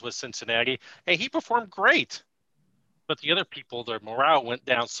when I was with Cincinnati, and he performed great. But the other people, their morale went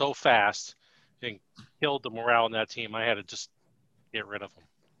down so fast and killed the morale in that team. I had to just get rid of them.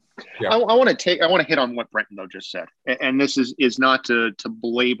 Yeah. I want to hit on what Brenton though just said, and this is not to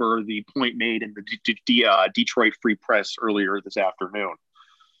belabor the point made in the Detroit Free Press earlier this afternoon.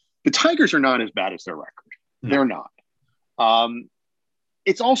 The Tigers are not as bad as their record. No. They're not.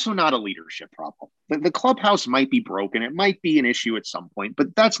 It's also not a leadership problem. The clubhouse might be broken. It might be an issue at some point,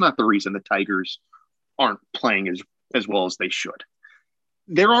 but that's not the reason the Tigers aren't playing as well as they should.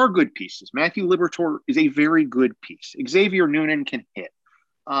 There are good pieces. Matthew Liberatore is a very good piece. Xavier Noonan can hit.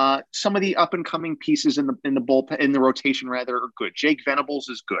 Some of the up and coming pieces in the bullpen, in the rotation rather, are good. Jake Venables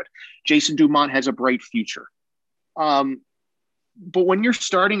is good. Jason Dumont has a bright future. But when you're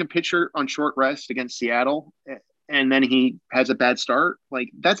starting a pitcher on short rest against Seattle and then he has a bad start, like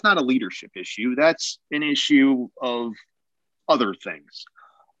that's not a leadership issue. That's an issue of other things.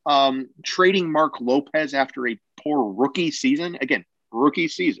 Trading Mark Lopez after a poor rookie season, again, rookie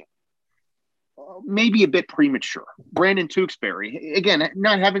season, maybe a bit premature. Brandon Tewksbury, again,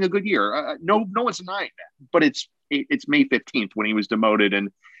 not having a good year. No one's denying that, but it's May 15th when he was demoted and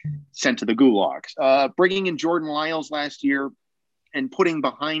sent to the gulags. Bringing in Jordan Lyles last year and putting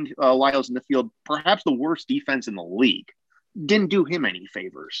behind Lyles in the field, perhaps the worst defense in the league, didn't do him any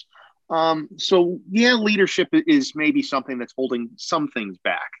favors. So yeah, leadership is maybe something that's holding some things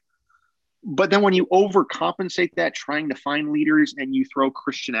back. But then when you overcompensate that, trying to find leaders, and you throw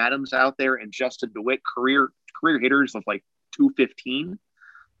Christian Adams out there and Justin DeWitt, career hitters of like 215,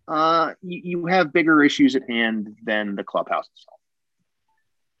 you have bigger issues at hand than the clubhouse itself.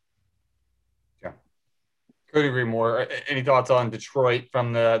 Yeah, couldn't agree more. Any thoughts on Detroit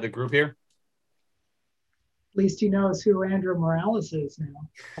from the group here? At least he knows who Andrew Morales is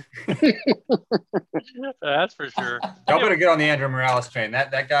now. That's for sure. I'm going to get on the Andrew Morales train.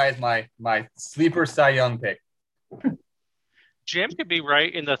 That guy is my sleeper Cy Young pick. Jim could be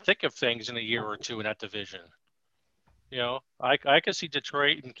right in the thick of things in a year or two in that division. You know, I could see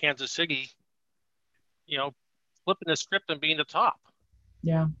Detroit and Kansas City, you know, flipping the script and being the top.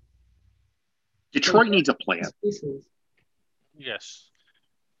 Yeah. Detroit needs a plan. Yes.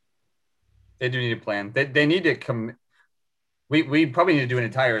 They do need a plan. They need to come. We probably need to do an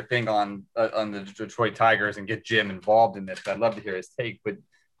entire thing on the Detroit Tigers and get Jim involved in this. I'd love to hear his take, but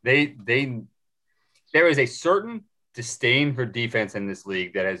there is a certain disdain for defense in this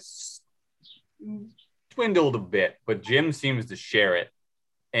league that has dwindled a bit, but Jim seems to share it.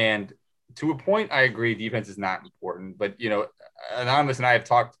 And to a point, I agree, defense is not important. But you know, Anonymous and I have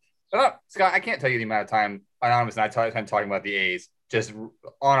talked. Scott, I can't tell you the amount of time Anonymous and I time talking about the A's. Just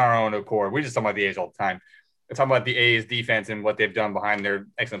on our own accord. We just talk about the A's all the time. We're talking about the A's defense and what they've done behind their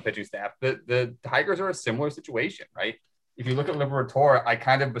excellent pitching staff. The Tigers are a similar situation, right? If you look at Liberatore, I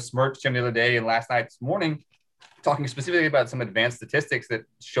kind of besmirched him the other day and last night, this morning, talking specifically about some advanced statistics that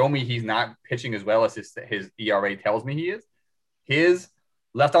show me he's not pitching as well as his ERA tells me he is. His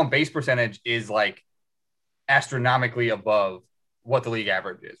left on base percentage is like astronomically above what the league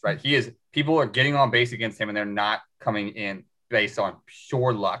average is, right? People are getting on base against him and they're not coming in based on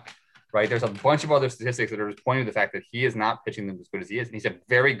pure luck, right? There's a bunch of other statistics that are just pointing to the fact that he is not pitching them as good as he is. And he's a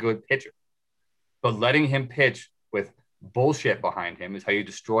very good pitcher. But letting him pitch with bullshit behind him is how you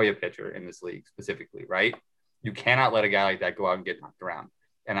destroy a pitcher in this league specifically, right? You cannot let a guy like that go out and get knocked around.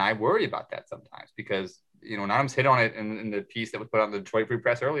 And I worry about that sometimes because, you know, Nams hit on it in the piece that was put on the Detroit Free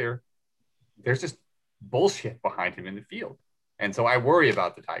Press earlier. There's just bullshit behind him in the field. And so I worry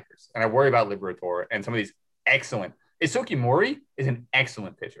about the Tigers and I worry about Liberatore and some of these excellent Isuki Mori is an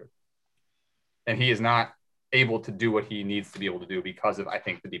excellent pitcher, and he is not able to do what he needs to be able to do because of, I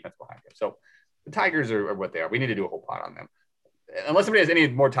think, the defense behind him. So the Tigers are what they are. We need to do a whole pot on them. Unless somebody has any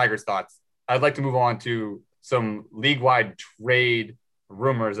more Tigers thoughts, I'd like to move on to some league-wide trade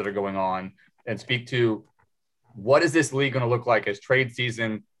rumors that are going on and speak to what is this league going to look like as trade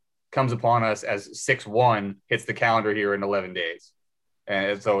season comes upon us as 6-1 hits the calendar here in 11 days.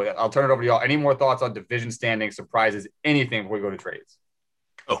 And so I'll turn it over to y'all. Any more thoughts on division standing, surprises, anything before we go to trades?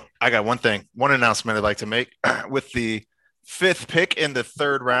 Oh, I got one announcement I'd like to make. With the 5th pick in the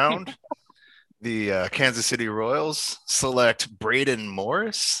 3rd round, the Kansas City Royals select Braden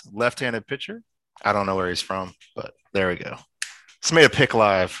Morris, left-handed pitcher. I don't know where he's from, but there we go. It's made a pick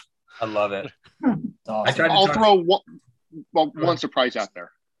live. I love it. Awesome. I'll throw one surprise out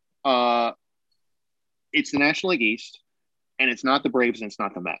there. It's the National League East. And it's not the Braves and it's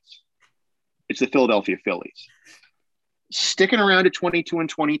not the Mets. It's the Philadelphia Phillies. Sticking around at 22 and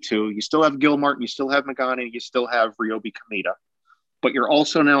 22, you still have Gilmartin, you still have Magana, you still have Ryobi Kameda, but you're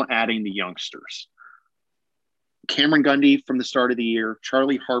also now adding the youngsters. Cameron Gundy from the start of the year,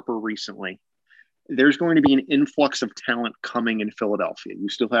 Charlie Harper recently. There's going to be an influx of talent coming in Philadelphia. You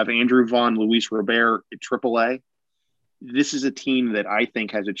still have Andrew Vaughn, Luis Robert at AAA. This is a team that I think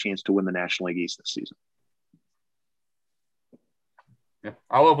has a chance to win the National League East this season. Yeah.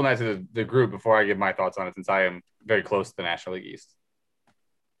 I'll open that to the group before I give my thoughts on it, since I am very close to the National League East.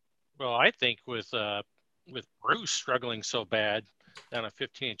 Well, I think with Bruce struggling so bad down at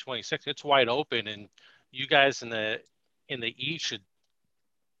 15 and 26, it's wide open, and you guys in the East should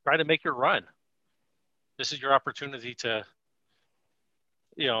try to make your run. This is your opportunity to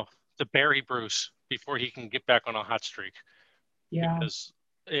bury Bruce before he can get back on a hot streak. Yeah. Because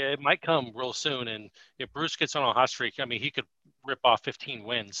it might come real soon, and if Bruce gets on a hot streak, I mean, he could rip off 15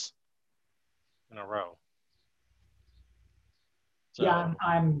 wins in a row. So, Yeah,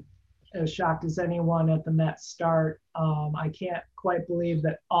 I'm as shocked as anyone at the Mets start. I can't quite believe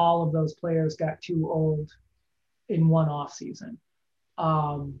that all of those players got too old in one off season.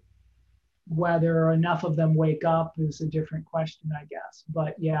 Whether enough of them wake up is a different question, I guess.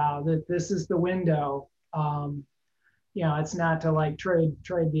 But yeah, this is the window. It's not to like trade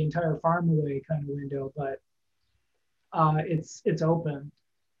the entire farm away kind of window, but it's open.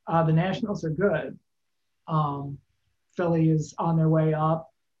 The Nationals are good. Philly is on their way up.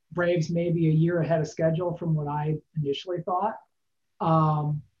 Braves maybe a year ahead of schedule from what I initially thought.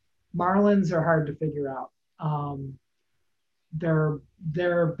 Marlins are hard to figure out. They're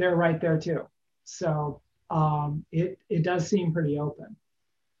right there too. So it does seem pretty open.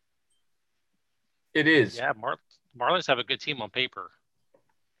 It is. yeah, Marlins have a good team on paper.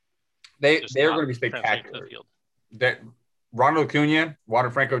 They're going to be spectacular. That Ronald Acuna, Water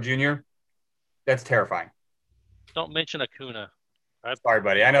Franco Jr., that's terrifying. Don't mention Acuna. Sorry,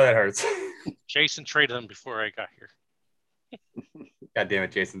 buddy. I know that hurts. Jason traded him before I got here. God damn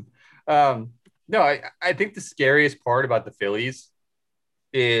it, Jason. No, I think the scariest part about the Phillies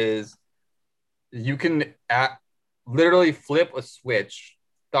is you can literally flip a switch,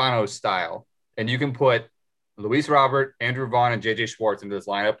 Thanos style, and you can put Luis Robert, Andrew Vaughn, and JJ Schwartz into this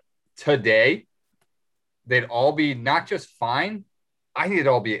lineup today. They'd all be not just fine. I think they'd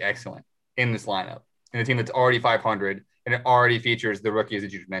all be excellent in this lineup. In a team that's already 500 and it already features the rookies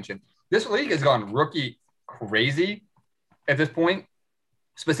that you mentioned. This league has gone rookie crazy at this point.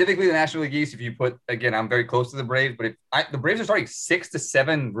 Specifically, the National League East. If you put, again, I'm very close to the Braves, but the Braves are starting 6 to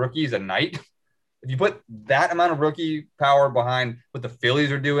 7 rookies a night. If you put that amount of rookie power behind what the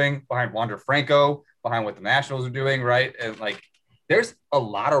Phillies are doing, behind Wander Franco, behind what the Nationals are doing, right? And like, there's a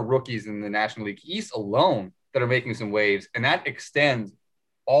lot of rookies in the National League East alone that are making some waves, and that extends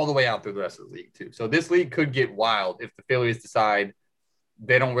all the way out through the rest of the league too. So this league could get wild if the Phillies decide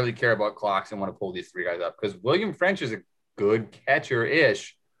they don't really care about clocks and want to pull these three guys up, because William French is a good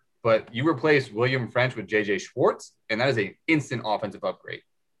catcher-ish, but you replace William French with JJ Schwartz, and that is an instant offensive upgrade,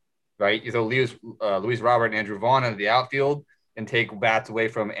 right? You throw Luis Robert and Andrew Vaughn into the outfield and take bats away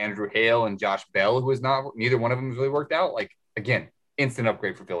from Andrew Hale and Josh Bell, who is not, neither one of them has really worked out. Like, again, instant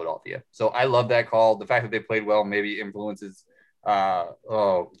upgrade for Philadelphia. So I love that call. The fact that they played well maybe influences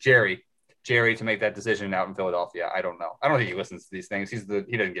Jerry to make that decision out in Philadelphia. I don't know. I don't think he listens to these things. He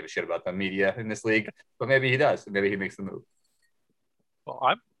doesn't give a shit about the media in this league, but maybe he does. Maybe he makes the move. Well,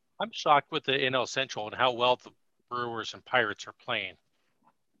 I'm shocked with the NL Central and how well the Brewers and Pirates are playing.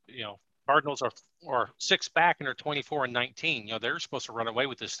 Cardinals are 6 back and they're 24-19. They're supposed to run away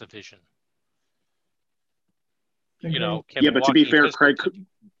with this division. But to be fair,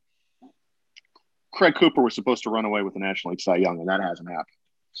 Craig Cooper was supposed to run away with the National League Cy Young, and that hasn't happened.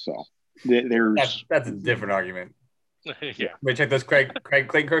 So that's a different argument. Yeah. Wait, check this. Clayton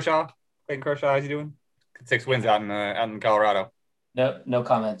Kershaw. Clayton Kershaw, how's he doing? 6 wins out in Colorado. No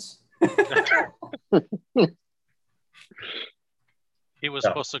comments. He was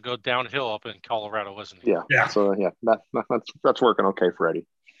supposed to go downhill up in Colorado, wasn't he? Yeah. So that's working okay for Eddie.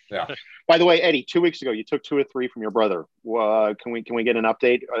 Yeah. By the way, Eddie, 2 weeks ago, you took 2 or 3 from your brother. Can we get an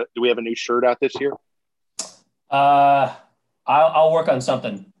update? Do we have a new shirt out this year? I'll work on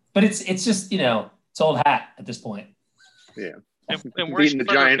something, but it's just it's old hat at this point. Yeah. And where's the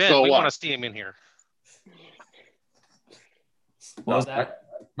Giants? We want to see him in here. What was that?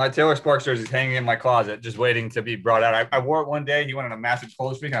 My Taylor Sparks jersey is hanging in my closet, just waiting to be brought out. I wore it one day. He went on a massive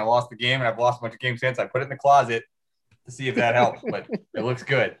cold streak, and I lost the game, and I've lost a bunch of games since. I put it in the closet to see if that helps, but it looks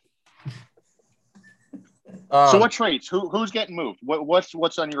good. So what trades? Who's getting moved?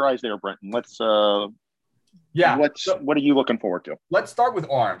 What's on your eyes there, Brenton? What are you looking forward to? Let's start with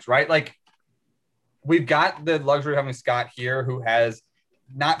arms, right? Like, we've got the luxury of having Scott here, who has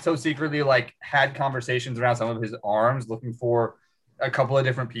not so secretly had conversations around some of his arms, looking for a couple of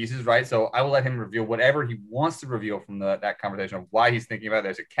different pieces, right? So I will let him reveal whatever he wants to reveal from that conversation of why he's thinking about it.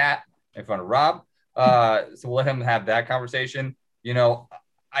 There's a cat in front of Rob. So we'll let him have that conversation.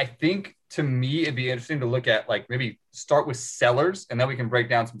 I think, to me, it'd be interesting to look at maybe start with sellers, and then we can break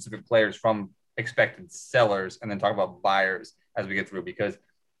down some specific players from expected sellers and then talk about buyers as we get through, because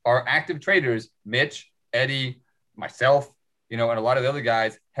our active traders, Mitch, Eddie, myself, and a lot of the other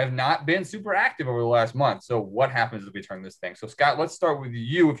guys have not been super active over the last month. So what happens if we turn this thing? So Scott, let's start with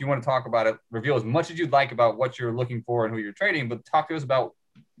you. If you want to talk about it, reveal as much as you'd like about what you're looking for and who you're trading, but talk to us about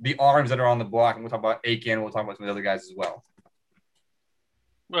the arms that are on the block, and we'll talk about Aiken. We'll talk about some of the other guys as well.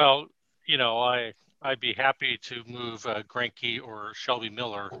 Well, I'd be happy to move Greinke or Shelby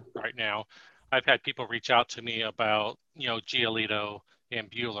Miller right now. I've had people reach out to me about, Giolito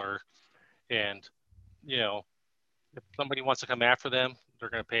and Buehler, and, if somebody wants to come after them, they're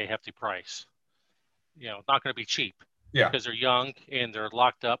going to pay a hefty price. Not going to be cheap. Yeah. Because they're young and they're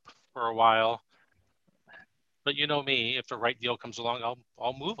locked up for a while. But you know me, if the right deal comes along,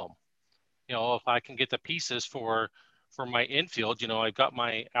 I'll move them. If I can get the pieces for my infield, I've got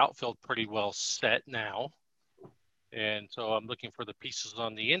my outfield pretty well set now. And so I'm looking for the pieces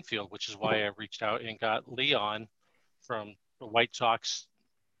on the infield, which is why I reached out and got Leon from the White Sox,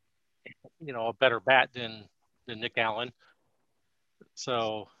 a better bat than Nick Allen.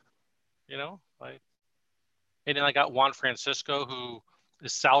 So, and then I got Juan Francisco, who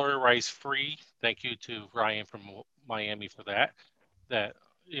is salary rise free. Thank you to Ryan from Miami for that.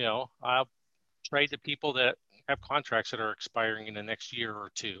 I'll trade to people that have contracts that are expiring in the next year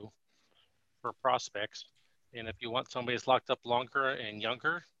or two for prospects. And if you want somebody that's locked up longer and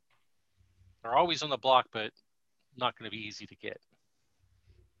younger, they're always on the block, but not going to be easy to get.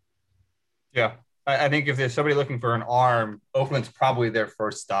 Yeah. I think if there's somebody looking for an arm, Oakland's probably their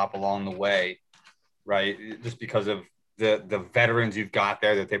first stop along the way, right? Just because of the veterans you've got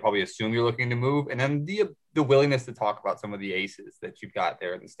there that they probably assume you're looking to move. And then the willingness to talk about some of the aces that you've got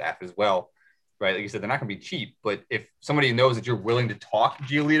there in the staff as well, right? Like you said, they're not going to be cheap, but if somebody knows that you're willing to talk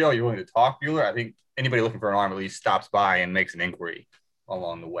Giolito, you're willing to talk Buehler, I think anybody looking for an arm at least stops by and makes an inquiry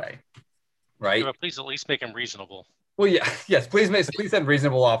along the way, right? But please at least make them reasonable. Well, yeah, yes. Please send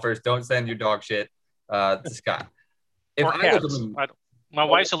reasonable offers. Don't send your dog shit to Scott. If or cats. My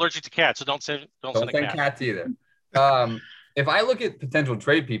wife's allergic to cats, so don't send cats either. If I look at potential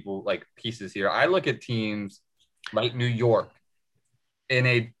trade people like pieces here, I look at teams like New York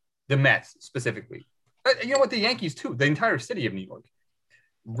the Mets specifically. You know what? The Yankees too. The entire city of New York.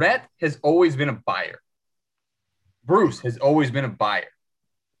 Rhett has always been a buyer. Bruce has always been a buyer.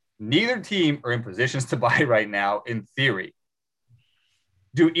 Neither team are in positions to buy right now, in theory.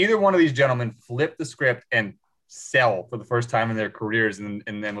 Do either one of these gentlemen flip the script and sell for the first time in their careers and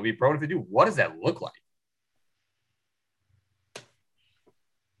then will be pro? If they do, what does that look like?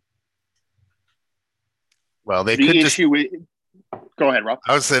 Well, they could just go ahead, Rob.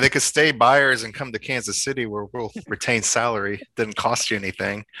 I would say they could stay buyers and come to Kansas City where we'll retain salary. Didn't cost you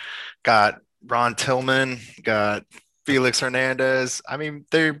anything. Got Ron Tillman, got Felix Hernandez. I mean,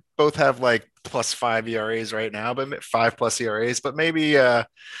 they both have like +5 ERAs right now, but 5+ ERAs. But maybe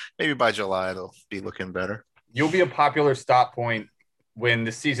by July they'll be looking better. You'll be a popular stop point when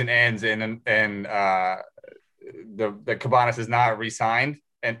the season ends and the Cabanas is not re-signed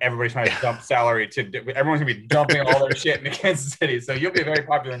and everybody's trying to dump salary everyone's gonna be dumping all their shit into Kansas City. So you'll be a very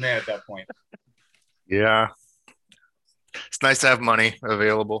popular man at that point. Yeah, it's nice to have money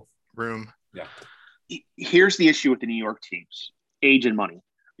available, room. Yeah. Here's the issue with the New York teams: age and money.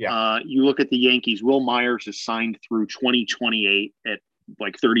 Yeah. You look at the Yankees. Will Myers is signed through 2028 at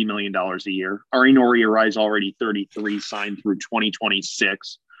like $30 million a year. Arinori Arai's already 33, signed through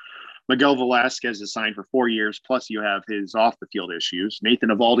 2026. Miguel Velasquez is signed for 4 years. Plus, you have his off-the-field issues. Nathan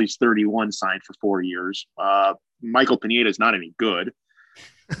Eovaldi's 31, signed for 4 years. Michael Pineda is not any good.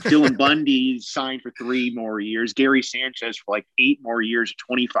 Dylan Bundy signed for 3 more years. Gary Sanchez for like 8 more years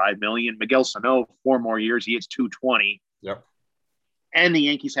at $25 million. Miguel Sano, 4 more years. He hits $220. Yep. And the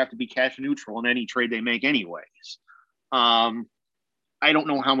Yankees have to be cash neutral in any trade they make anyways. I don't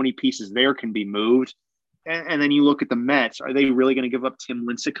know how many pieces there can be moved. And then you look at the Mets. Are they really going to give up Tim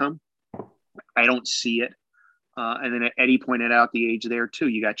Lincecum? I don't see it. And then Eddie pointed out the age there too.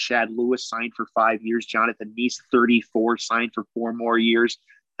 You got Chad Lewis signed for 5 years. Jonathan Neese, 34, signed for 4 more years.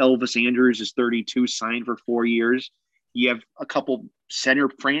 Elvis Andrews is 32, signed for 4 years. You have a couple center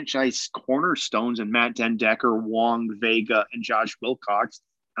franchise cornerstones in Matt Dendecker, Wong, Vega, and Josh Wilcox.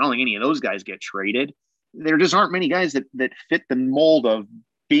 I don't think any of those guys get traded. There just aren't many guys that fit the mold of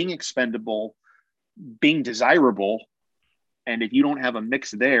being expendable, being desirable. And if you don't have a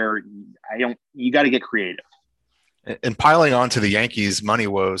mix there, you got to get creative. And piling on to the Yankees' money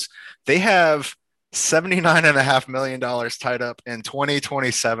woes, they have $79.5 million tied up in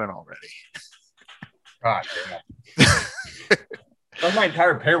 2027 already. God damn. That's my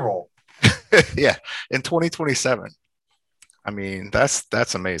entire payroll. Yeah, in 2027. I mean,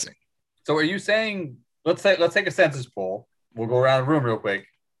 that's amazing. So are you saying let's take a census poll. We'll go around the room real quick.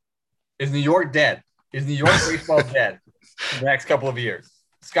 Is New York dead? Is New York baseball dead in the next couple of years?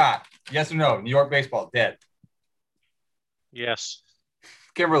 Scott, yes or no? New York baseball dead? Yes.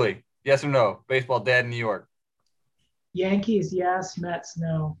 Kimberly, yes or no? Baseball dead in New York? Yankees, yes. Mets,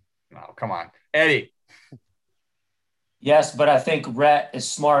 no. Oh, come on. Eddie. Yes, but I think Rhett is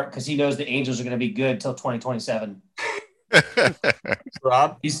smart because he knows the Angels are going to be good till 2027.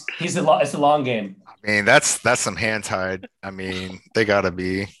 Rob? It's the long game. I mean, that's some hand tied. I mean, they got to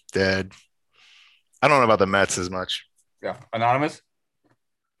be dead. I don't know about the Mets as much. Yeah, anonymous.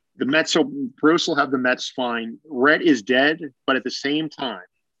 The Mets. So Bruce will have the Mets fine. Rhett is dead, but at the same time,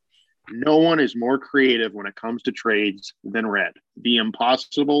 no one is more creative when it comes to trades than Rhett. The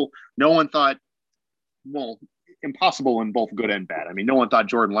impossible. No one thought. Well, impossible in both good and bad. I mean, no one thought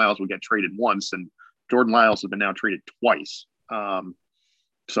Jordan Lyles would get traded once, and Jordan Lyles has been now traded twice.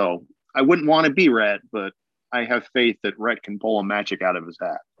 So I wouldn't want to be Rhett, but I have faith that Rhett can pull a magic out of his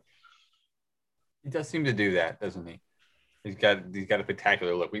hat. He does seem to do that, doesn't he? He's got a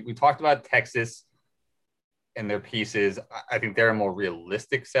spectacular look. We talked about Texas and their pieces. I think they're a more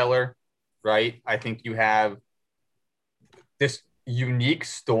realistic seller, right? I think you have this unique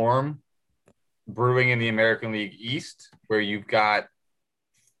storm brewing in the American League East, where you've got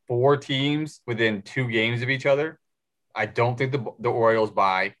 4 teams within 2 games of each other. I don't think the Orioles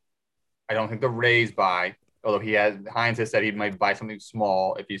buy. I don't think the Rays buy, although Hines has said he might buy something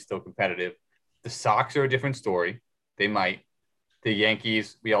small if he's still competitive. The Sox are a different story. They might. The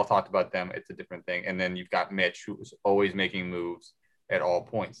Yankees, we all talked about them. It's a different thing. And then you've got Mitch, who is always making moves at all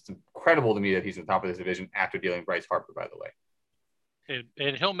points. It's incredible to me that he's on top of this division after dealing Bryce Harper, by the way.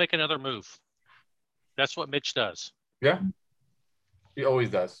 And he'll make another move. That's what Mitch does. Yeah, he always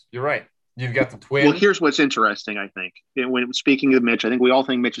does. You're right. You've got the Twins. Well, here's what's interesting, I think. When speaking of Mitch, I think we all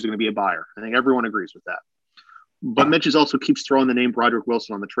think Mitch is going to be a buyer. I think everyone agrees with that. But Mitch also keeps throwing the name Broderick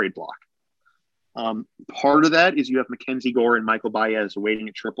Wilson on the trade block. Part of that is you have Mackenzie Gore and Michael Baez waiting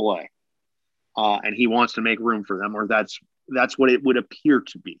at AAA. And he wants to make room for them, or that's what it would appear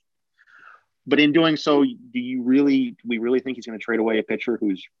to be. But in doing so, do we really think he's going to trade away a pitcher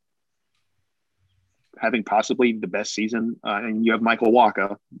who's having possibly the best season? And you have Michael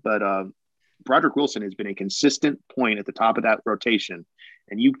Wacha, but Broderick Wilson has been a consistent point at the top of that rotation.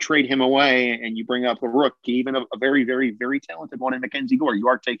 And you trade him away and you bring up a rookie, even a very, very, very talented one in Mackenzie Gore. You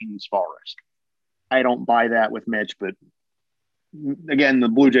are taking this fall risk. I don't buy that with Mitch, but again, the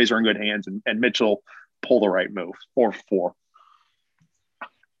Blue Jays are in good hands, and Mitchell pull the right move. 4-4. Or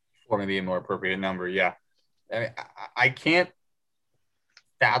maybe a more appropriate number, yeah. I mean, I can't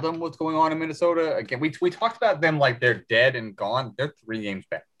fathom what's going on in Minnesota. Again, we talked about them like they're dead and gone. They're 3 games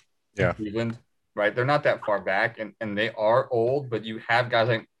back. Yeah. Cleveland, right? They're not that far back, and they are old, but you have guys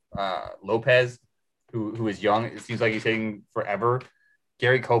like Lopez, who is young. It seems like he's taking forever.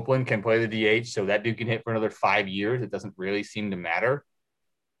 Gary Copeland can play the DH, so that dude can hit for another 5 years. It doesn't really seem to matter.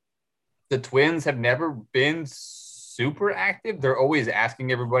 The Twins have never been super active. They're always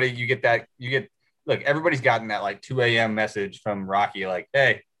asking everybody. Look, everybody's gotten that like 2 a.m. message from Rocky, like,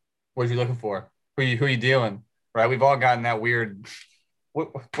 hey, what are you looking for? Who are you dealing? Right? We've all gotten that weird, what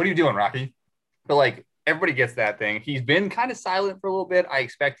are you doing, Rocky? But like, everybody gets that thing. He's been kind of silent for a little bit. I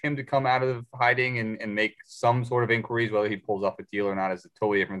expect him to come out of hiding and make some sort of inquiries. Whether he pulls off a deal or not is a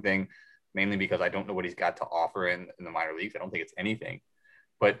totally different thing, mainly because I don't know what he's got to offer in the minor leagues. I don't think it's anything.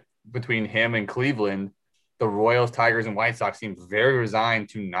 But between him and Cleveland, the Royals, Tigers, and White Sox seem very resigned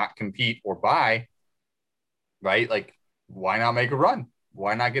to not compete or buy, right? Like, why not make a run?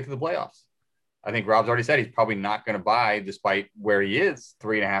 Why not get to the playoffs? I think Rob's already said he's probably not going to buy despite where he is,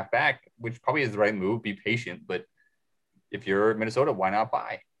 3.5 back, which probably is the right move. Be patient. But if you're Minnesota, why not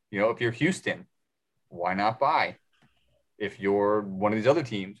buy? If you're Houston, why not buy? If you're one of these other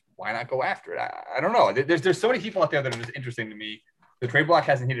teams, why not go after it? I don't know. There's so many people out there that are just interesting to me. The trade block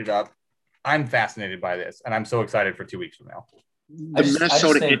hasn't heated up. I'm fascinated by this, and I'm so excited for 2 weeks from now.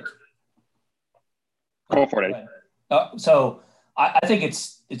 Go for it. So I think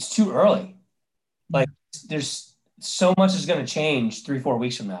it's too early. Like, there's so much is going to change 3-4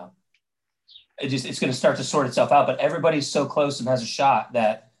 weeks from now. It's going to start to sort itself out, but everybody's so close and has a shot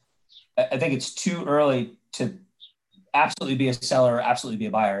that I think it's too early to absolutely be a seller or absolutely be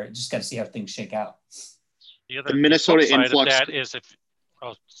a buyer. Just got to see how things shake out. The Minnesota influx. That is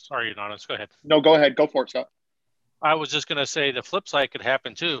sorry, Adonis, go ahead. No, go ahead. Go for it, Scott. I was just going to say the flip side could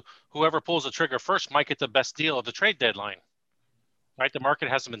happen too. Whoever pulls the trigger first might get the best deal of the trade deadline. Right? The market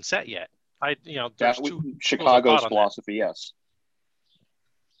hasn't been set yet. Chicago's philosophy, yes.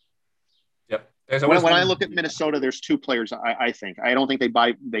 Yep. When I look at Minnesota, there's 2 players. I think I don't think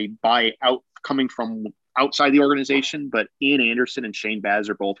they buy out coming from outside the organization, but Ian Anderson and Shane Baz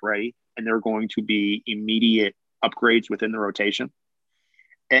are both ready, and they're going to be immediate upgrades within the rotation.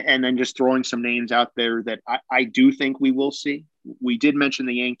 And then just throwing some names out there that I do think we will see. We did mention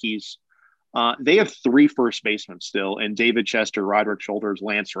the Yankees. They have 3 first basemen still, and David Chester, Roderick Shoulders,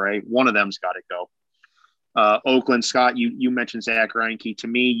 Lance Ray. One of them's got to go. Oakland, Scott, you mentioned Zach Greinke. To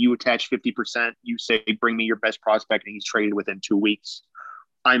me, you attach 50%. You say, bring me your best prospect, and he's traded within 2 weeks.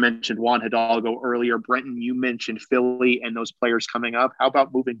 I mentioned Juan Hidalgo earlier. Brenton, you mentioned Philly and those players coming up. How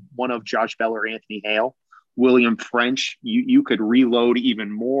about moving one of Josh Bell or Anthony Hale? William French, you could reload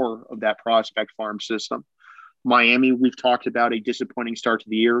even more of that prospect farm system. Miami, we've talked about a disappointing start to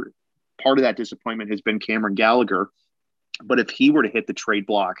the year. Part of that disappointment has been Cameron Gallagher. But if he were to hit the trade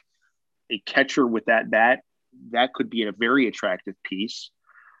block, a catcher with that bat, that could be a very attractive piece.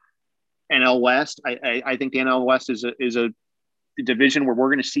 NL West, I think the NL West is a division where we're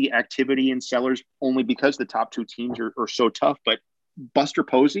going to see activity in sellers only because the top two teams are so tough. But Buster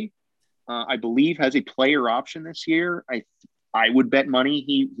Posey, I believe, has a player option this year. I would bet money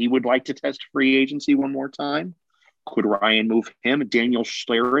he would like to test free agency one more time. Could Ryan move him? Daniel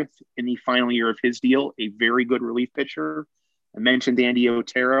Schlereth in the final year of his deal, a very good relief pitcher. I mentioned Andy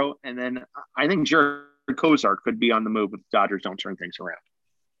Otero. And then I think Jared Kozar could be on the move if the Dodgers don't turn things around.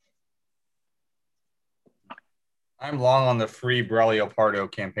 I'm long on the free Braulio Pardo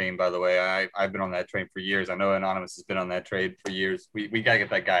campaign, by the way. I've been on that train for years. I know Anonymous has been on that trade for years. We got to get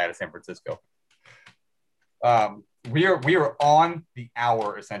that guy out of San Francisco. We are on the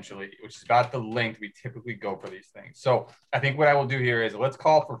hour, essentially, which is about the length we typically go for these things. So I think what I will do here is let's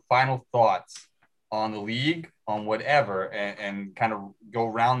call for final thoughts on the league, on whatever, and kind of go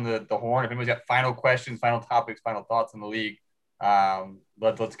around the horn. If anybody's got final questions, final topics, final thoughts on the league,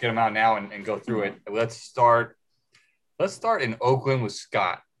 let's get them out now and go through it. Let's start in Oakland with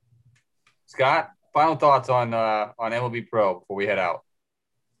Scott. Scott, final thoughts on MLB Pro before we head out.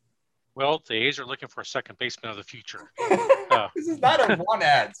 Well, the A's are looking for a second baseman of the future. This is not a one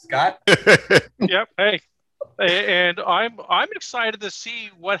ad, Scott. Yep. Hey, and I'm excited to see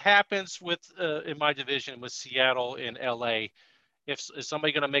what happens with in my division with Seattle and LA. Is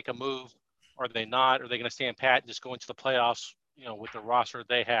somebody going to make a move? Are they not? Are they going to stand pat and just go into the playoffs? With the roster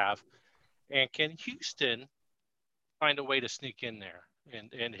they have, and can Houston find a way to sneak in there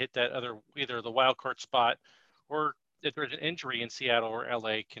and hit that either the wild card spot, or if there's an injury in Seattle or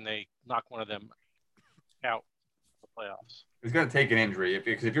LA, can they knock one of them out of the playoffs? It's going to take an injury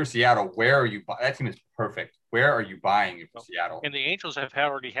because if you're Seattle, where are you? That team is perfect. Where are you buying if you're Seattle? And the Angels have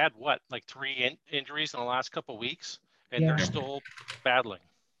already had like 3 injuries in the last couple of weeks, and they're still battling.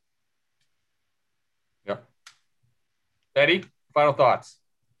 Yep. Eddie, final thoughts.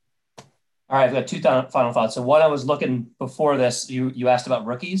 All right, I've got 2 final thoughts. So one, I was looking before this, you asked about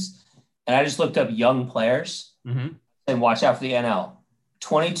rookies, and I just looked up young players and watch out for the NL.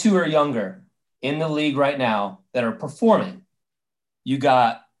 22 or younger in the league right now that are performing. You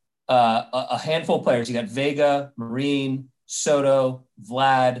got a handful of players. You got Vega, Marine, Soto,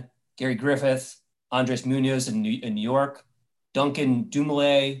 Vlad, Gary Griffith, Andres Munoz in New York, Duncan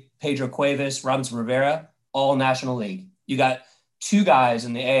Dumoulin, Pedro Cuevas, Robinson Rivera, all National League. You got 2 guys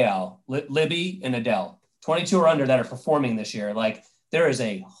in the AL, Libby and Adele, 22 or under that are performing this year. Like, there is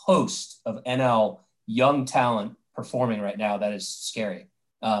a host of NL young talent performing right now that is scary.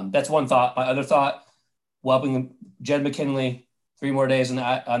 That's one thought. My other thought, welcoming Jed McKinley, 3 more days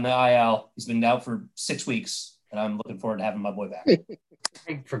on the IL. He's been out for 6 weeks, and I'm looking forward to having my boy back.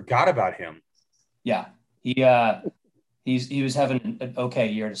 I forgot about him. Yeah, he was having an okay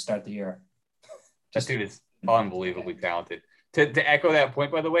year to start the year. That dude is unbelievably talented. To echo that point,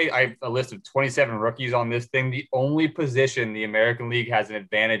 by the way, I have a list of 27 rookies on this thing. The only position the American League has an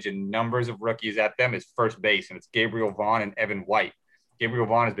advantage in numbers of rookies at them is first base, and it's Gabriel Vaughn and Evan White. Gabriel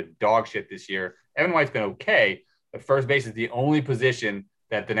Vaughn has been dog shit this year. Evan White's been okay, but first base is the only position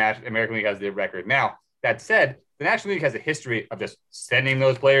that the American League has the record. Now, that said, the National League has a history of just sending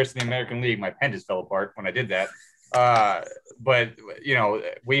those players to the American League. My pen just fell apart when I did that. But,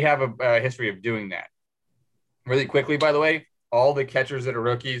 we have a history of doing that. Really quickly, by the way, all the catchers that are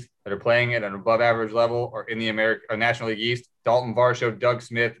rookies that are playing at an above average level are in the National League East. Dalton Varsho, Doug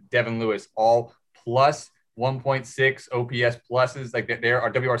Smith, Devin Lewis, all plus 1.6 OPS pluses. Like they're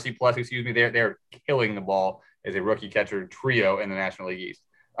WRC plus, excuse me. They're killing the ball as a rookie catcher trio in the National League East.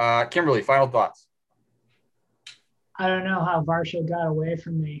 Kimberly, final thoughts. I don't know how Varsho got away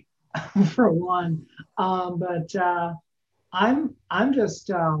from me for one. But I'm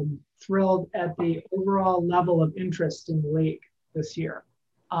just thrilled at the overall level of interest in the league this year.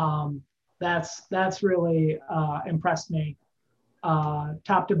 That's really impressed me.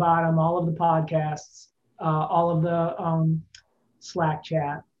 Top to bottom, all of the podcasts, all of the Slack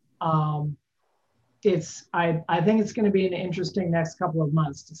chat. I think it's going to be an interesting next couple of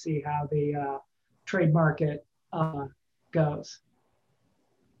months to see how the trade market goes.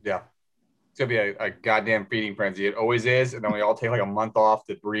 Yeah. It's going to be a goddamn feeding frenzy. It always is. And then we all take like a month off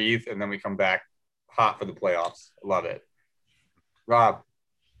to breathe, and then we come back hot for the playoffs. Love it. Rob.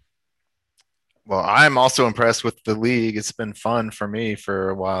 Well, I'm also impressed with the league. It's been fun for me for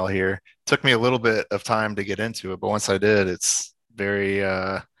a while here. Took me a little bit of time to get into it, but once I did, it's very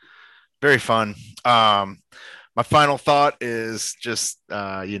fun. My final thought is just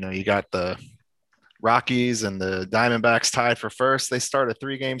you got the Rockies and the Diamondbacks tied for first. They start a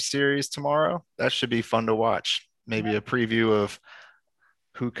 3-game series tomorrow. That should be fun to watch. Maybe a preview of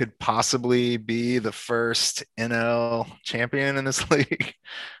who could possibly be the first NL champion in this league.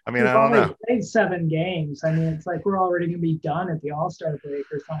 I mean, We've I don't only know. played 7 games. I mean, it's like we're already going to be done at the All-Star break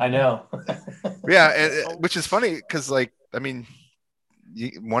or something. I know. Yeah, which is funny because, like, I mean,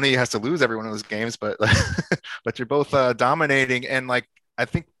 one of you has to lose every one of those games, but but you're both dominating, and like I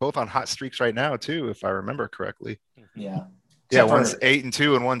think both on hot streaks right now too, if I remember correctly. Yeah. Yeah, one's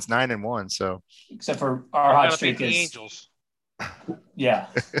 8-2 and one's 9-1. So except for our hot streak the is Angels. Yeah,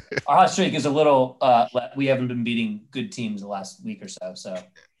 our hot streak is a little. We haven't been beating good teams the last week or so. So,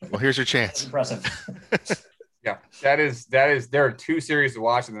 well, here's your that's chance. impressive. Yeah, that is. There are 2 series to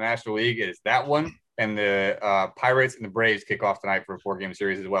watch in the National League. It is that one, and the Pirates and the Braves kick off tonight for a 4-game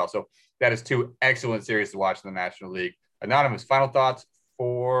series as well. So that is 2 excellent series to watch in the National League. Anonymous, final thoughts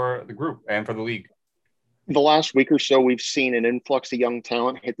for the group and for the league. The last week or so, we've seen an influx of young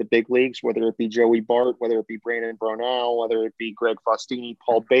talent hit the big leagues, whether it be Joey Bart, whether it be Brandon Brownell, whether it be Greg Faustini,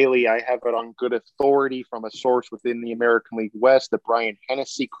 Paul Bailey. I have it on good authority from a source within the American League West that Brian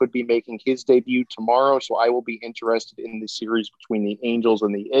Hennessy could be making his debut tomorrow. So I will be interested in the series between the Angels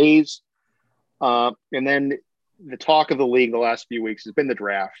and the A's. And then the talk of the league the last few weeks has been the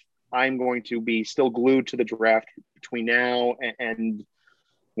draft. I'm going to be still glued to the draft between now and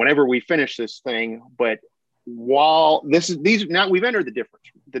whenever we finish this thing. But while we've entered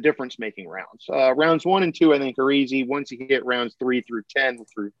the difference making rounds. Rounds 1 and 2, I think, are easy. Once you hit rounds 3 through 10,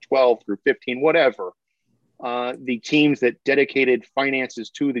 through 12, through 15, whatever, the teams that dedicated finances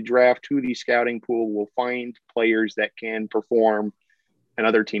to the draft, to the scouting pool, will find players that can perform and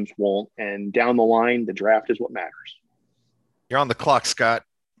other teams won't. And down the line, the draft is what matters. You're on the clock, Scott.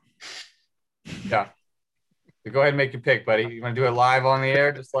 Yeah. So go ahead and make your pick, buddy. You want to do it live on the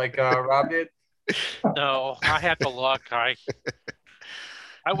air, just like Rob did? No, I had the luck. I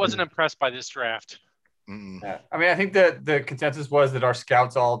wasn't impressed by this draft. Yeah. I mean, I think that the consensus was that our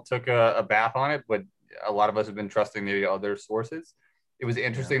scouts all took a bath on it, but a lot of us have been trusting the other sources. It was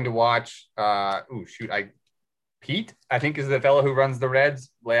interesting to watch. Pete, I think, is the fellow who runs the Reds,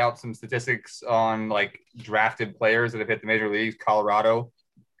 lay out some statistics on like drafted players that have hit the major leagues. Colorado.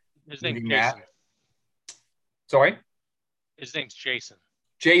 His name's Jason. Sorry? His name's Jason.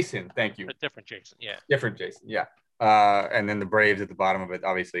 Jason, thank you. A different Jason, yeah. Different Jason, yeah. And then the Braves at the bottom of it.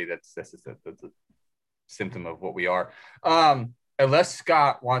 Obviously, that's a symptom of what we are. Unless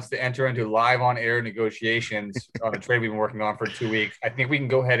Scott wants to enter into live on air negotiations on a trade we've been working on for 2 weeks, I think we can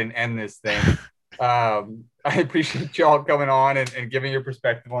go ahead and end this thing. I appreciate y'all coming on and giving your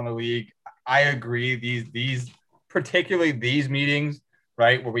perspective on the league. I agree. These particularly these meetings,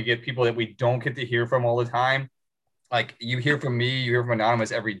 right, where we get people that we don't get to hear from all the time. Like you hear from me, you hear from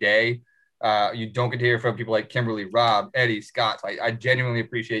Anonymous every day. You don't get to hear from people like Kimberly, Rob, Eddie, Scott. So I genuinely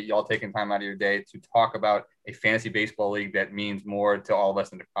appreciate y'all taking time out of your day to talk about a fantasy baseball league that means more to all of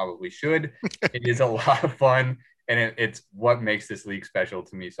us than it probably should. It is a lot of fun, and it's what makes this league special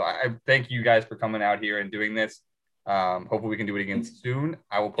to me. So I thank you guys for coming out here and doing this. Hopefully we can do it again soon.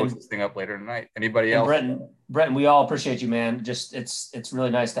 I will post this thing up later tonight. Anybody else? Brenton, we all appreciate you, man. Just it's really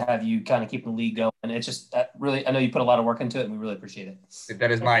nice to have you kind of keep the league going. And it's just really, I know you put a lot of work into it, and we really appreciate it. That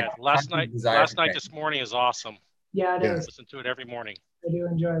is my last night. This morning is awesome. Yeah, it is. Listen to it every morning. I do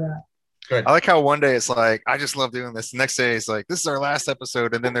enjoy that. Good. I like how one day it's like, I just love doing this. The next day it's like, this is our last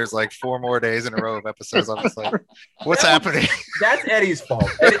episode. And then there's like 4 more days in a row of episodes. I'm just like, what's happening? That's Eddie's fault.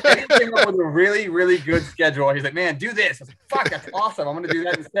 Eddie came up with a really, really good schedule. He's like, man, do this. I was like, fuck, that's awesome. I'm going to do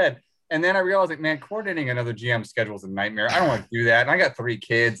that instead. And then I realized, like, man, coordinating another GM schedule is a nightmare. I don't want to do that. And I got 3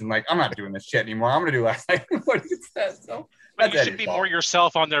 kids, and like, I'm not doing this shit anymore. I'm going to do last night what he said. So but you should be more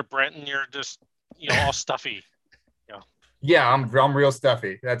yourself on there, Brenton. You're just, all stuffy. Yeah, I'm real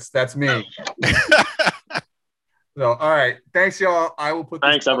stuffy. That's me. So, all right. Thanks, y'all. I will put this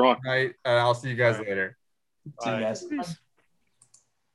Thanks, everyone. tonight, and I'll see you guys later. See you guys.